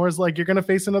D'Amore's like, you're going to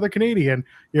face another Canadian.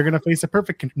 You're going to face a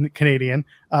perfect Canadian,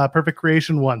 Perfect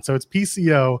Creation 1. So it's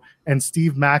PCO and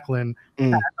Steve Macklin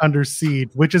at Under Siege,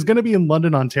 which is going to be in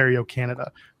London, Ontario,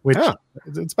 Canada, which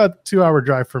it's about a 2-hour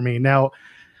drive for me. Now,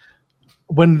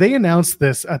 when they announced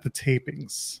this at the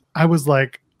tapings, I was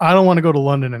like, I don't want to go to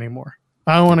London anymore.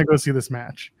 I don't want to go see this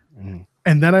match.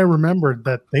 And then I remembered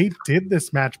that they did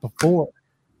this match before,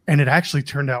 and it actually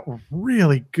turned out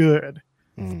really good.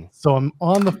 So I'm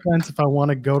on the fence if I want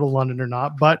to go to London or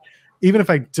not. But even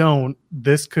if I don't,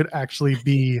 this could actually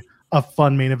be a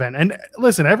fun main event. And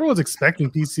listen, everyone's expecting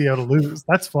PCO to lose.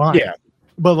 That's fine. Yeah.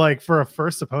 But for a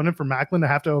first opponent for Macklin to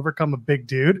have to overcome a big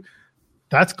dude,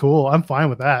 that's cool. I'm fine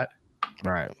with that.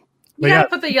 Right. You gotta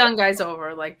put the young guys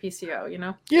over, like PCO, you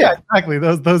know? Yeah, exactly.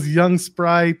 Those young,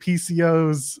 spry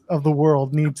PCOs of the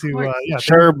world need to.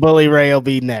 Sure, Bully Ray will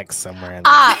be next somewhere.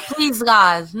 Please,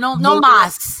 guys, no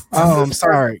mas. Oh, I'm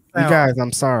sorry, you guys.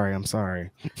 I'm sorry.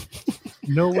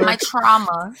 Nowhere. My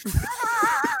trauma.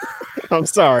 I'm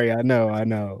sorry. I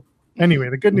know.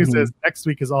 Anyway, the good news is next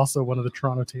week is also one of the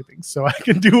Toronto tapings, so I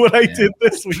can do what I did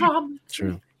this week.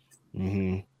 True.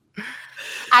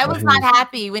 I was not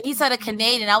happy when he said a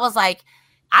Canadian. I was like,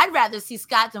 I'd rather see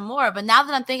Scott D'Amore. But now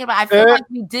that I'm thinking about it, I feel like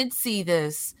we did see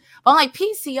this. But I'm like,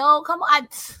 PCO, come on.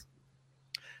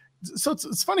 So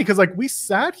it's funny because we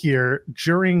sat here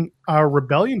during our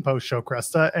Rebellion post show,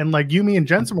 Cresta, and you, me, and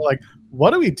Jensen were like,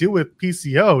 what do we do with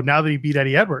PCO now that he beat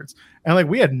Eddie Edwards? And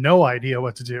we had no idea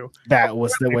what to do. That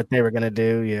was what they were gonna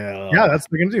do. Yeah, that's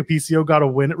what they're gonna do. PCO got a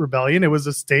win at Rebellion. It was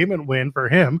a statement win for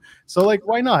him. So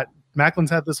why not? Macklin's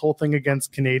had this whole thing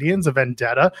against Canadians, a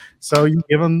vendetta. So you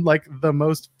give him the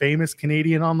most famous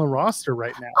Canadian on the roster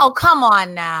right now. Oh, come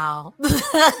on now.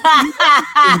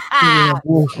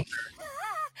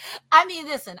 I mean,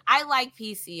 listen, I like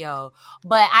PCO,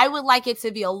 but I would like it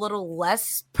to be a little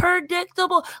less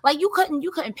predictable. You couldn't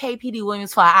pay PD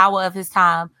Williams for an hour of his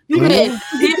time. You couldn't.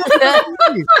 He's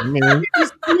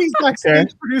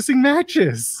backstage producing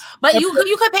matches. But you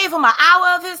could pay him for an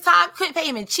hour of his time. Couldn't pay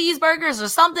him in cheeseburgers or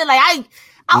something.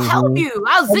 I'll help you.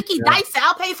 I'll Zicky Dice.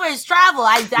 I'll pay for his travel.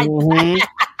 I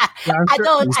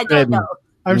don't know.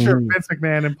 I'm sure Vince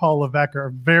McMahon and Paul Levesque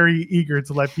are very eager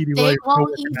to let PD Williams. They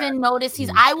won't even notice.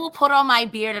 I will put on my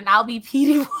beard and I'll be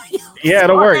PD Williams. Yeah,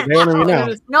 it'll work. They don't even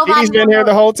know. He's been here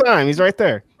the whole time. He's right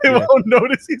there. They won't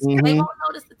notice. They won't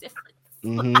notice the difference.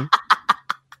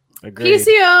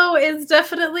 PCO is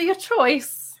definitely a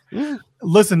choice.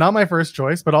 Listen, not my first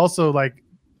choice, but also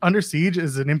Under Siege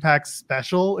is an Impact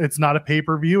special. It's not a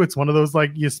pay-per-view. It's one of those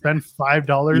you spend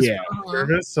 $5 for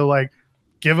service. So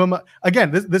give them again.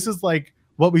 This is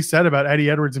what we said about Eddie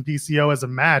Edwards and PCO as a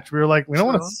match. We were like, we don't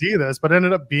want to see this, but it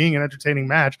ended up being an entertaining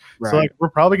match. Right. So we're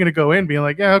probably going to go in being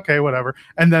like, yeah, okay, whatever.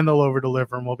 And then they'll over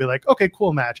deliver and we'll be like, okay,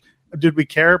 cool match. Did we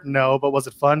care? No, but was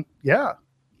it fun? Yeah.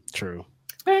 True.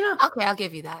 Fair enough. Okay, I'll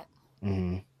give you that.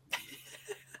 I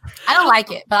don't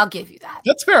like it, but I'll give you that.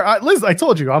 That's fair. Liz, I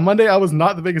told you on Monday, I was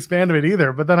not the biggest fan of it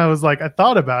either, but then I was I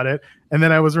thought about it. And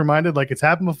then I was reminded it's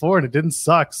happened before and it didn't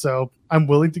suck. So I'm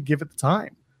willing to give it the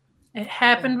time. It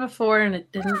happened before and it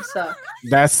didn't suck.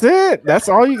 That's it. That's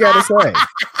all you got to say.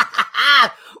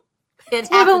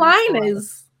 That's where the line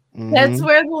is. That's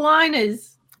where the line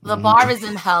is. The bar is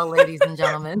in hell, ladies and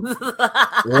gentlemen.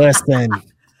 Listen,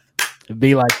 it'd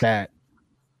be like that.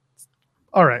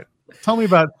 All right. Tell me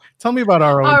about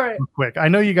ROH right. real quick. I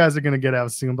know you guys are going to get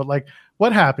out soon, but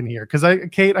what happened here? Because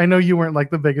Kate, I know you weren't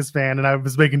the biggest fan, and I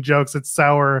was making jokes at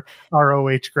sour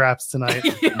ROH scraps tonight.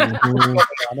 I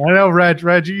know, Reg,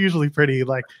 you're usually pretty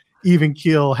even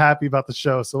keel, happy about the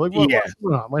show. So what's going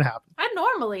on? What happened? I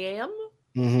normally am.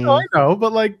 Oh, I know,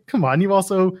 but come on, you've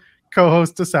also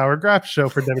co-host a Sour Graph show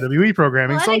for WWE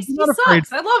programming. Well, So NXT you're not afraid.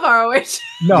 sucks. I love ROH.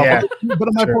 No, Yeah, but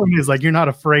my sure. point is, like, you're not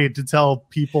afraid to tell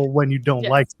people when you don't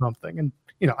Yes. like something. And,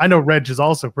 I know Reg is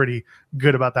also pretty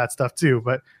good about that stuff too.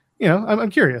 But, I'm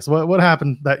curious. What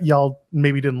happened that y'all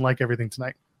maybe didn't like everything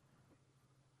tonight?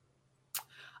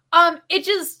 It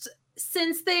just,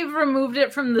 since they've removed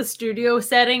it from the studio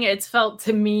setting, it's felt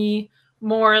to me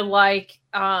more like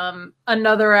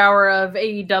another hour of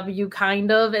AEW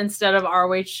kind of, instead of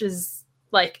ROH's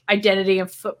like identity and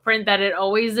footprint that it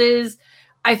always is.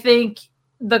 I think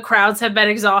the crowds have been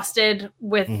exhausted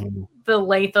with the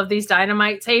length of these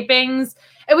Dynamite tapings,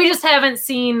 and we just haven't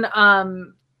seen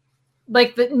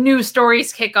like the new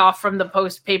stories kick off from the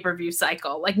post pay-per-view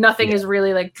cycle. Like nothing is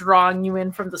really like drawing you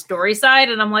in from the story side.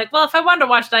 And I'm like, well, if I wanted to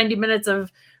watch 90 minutes of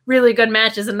really good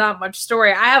matches and not much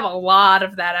story, I have a lot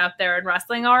of that out there in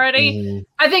wrestling already.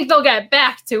 I think they'll get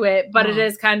back to it, but it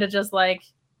is kind of just like,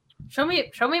 show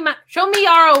me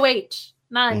ROH,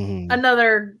 not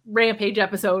another Rampage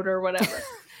episode or whatever.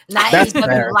 Not That's AEW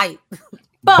fair. light.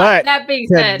 But that being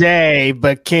said, today,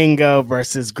 Vikingo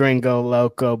versus Gringo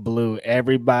Loco blew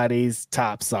everybody's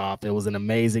tops off. It was an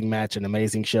amazing match, an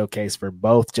amazing showcase for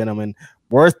both gentlemen.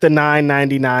 Worth the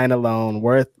 $9.99 alone,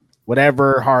 worth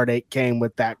whatever heartache came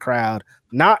with that crowd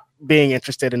not being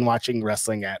interested in watching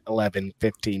wrestling at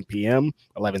 11:15 p.m.,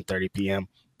 11:30 p.m.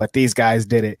 But these guys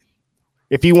did it.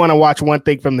 If you want to watch one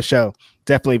thing from the show,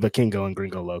 definitely Vikingo and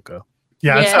Gringo Loco.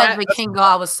 Yeah, King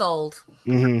I was sold.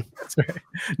 That's right.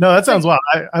 No, that sounds wild.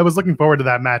 I was looking forward to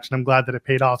that match, and I'm glad that it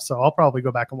paid off. So I'll probably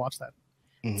go back and watch that.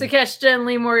 Takeshi and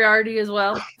Lee Moriarty as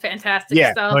well. Fantastic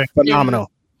stuff. Phenomenal.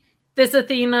 This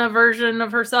Athena version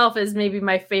of herself is maybe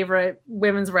my favorite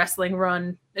women's wrestling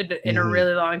run in a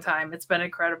really long time. It's been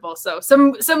incredible. So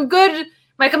some good.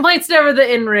 My complaint's never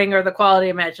the in-ring or the quality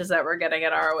of matches that we're getting at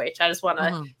ROH. I just want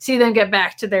to see them get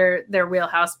back to their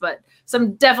wheelhouse, but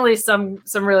definitely some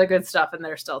really good stuff in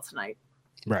there still tonight.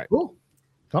 Right. Cool.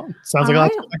 Oh, sounds like I'll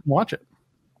have to go back and watch it.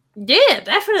 Yeah,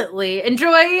 definitely.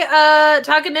 Enjoy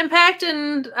Talking Impact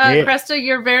and Cresta,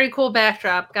 your very cool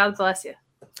backdrop. God bless you.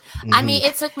 I mean,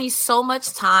 it took me so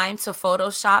much time to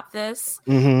Photoshop this.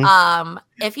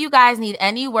 If you guys need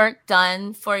any work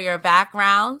done for your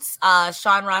backgrounds,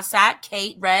 Sean Rossat,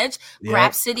 Kate, Reg,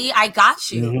 Grab City, I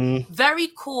got you. Very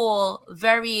cool,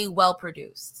 very well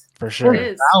produced. For sure.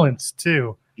 Balanced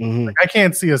too. Like, I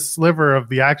can't see a sliver of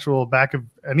the actual back of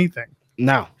anything.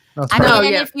 No. I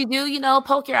mean, and if you do,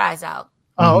 poke your eyes out.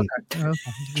 Oh, okay.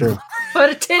 True.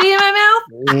 Put a titty in my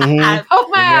mouth. Poke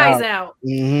my eyes out.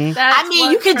 I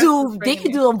mean, they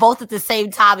could do them both at the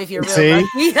same time if you're really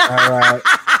lucky. All right.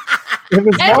 It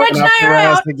was going off the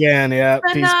rails again. Yeah.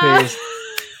 Peace.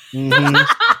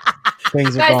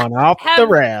 Things are going off the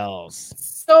rails.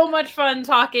 So much fun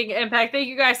talking Impact. Thank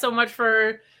you guys so much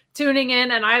for tuning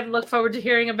in, and I look forward to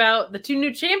hearing about the two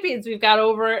new champions we've got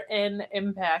over in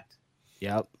Impact.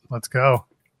 Yep. Let's go.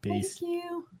 Peace. Thank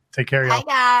you. Take care, y'all.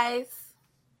 Hi, guys.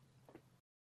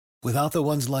 Without the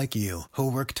ones like you, who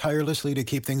work tirelessly to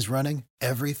keep things running,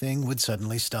 everything would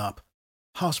suddenly stop.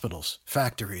 Hospitals,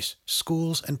 factories,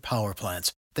 schools, and power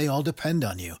plants, they all depend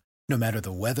on you. No matter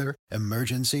the weather,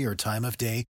 emergency, or time of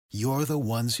day, you're the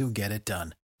ones who get it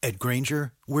done. At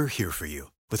Grainger, we're here for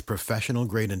you with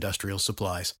professional-grade industrial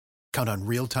supplies. Count on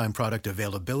real-time product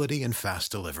availability and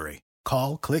fast delivery.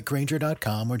 Call,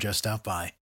 clickgrainger.com, or just stop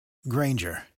by.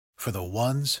 Grainger, for the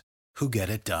ones who get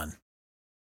it done.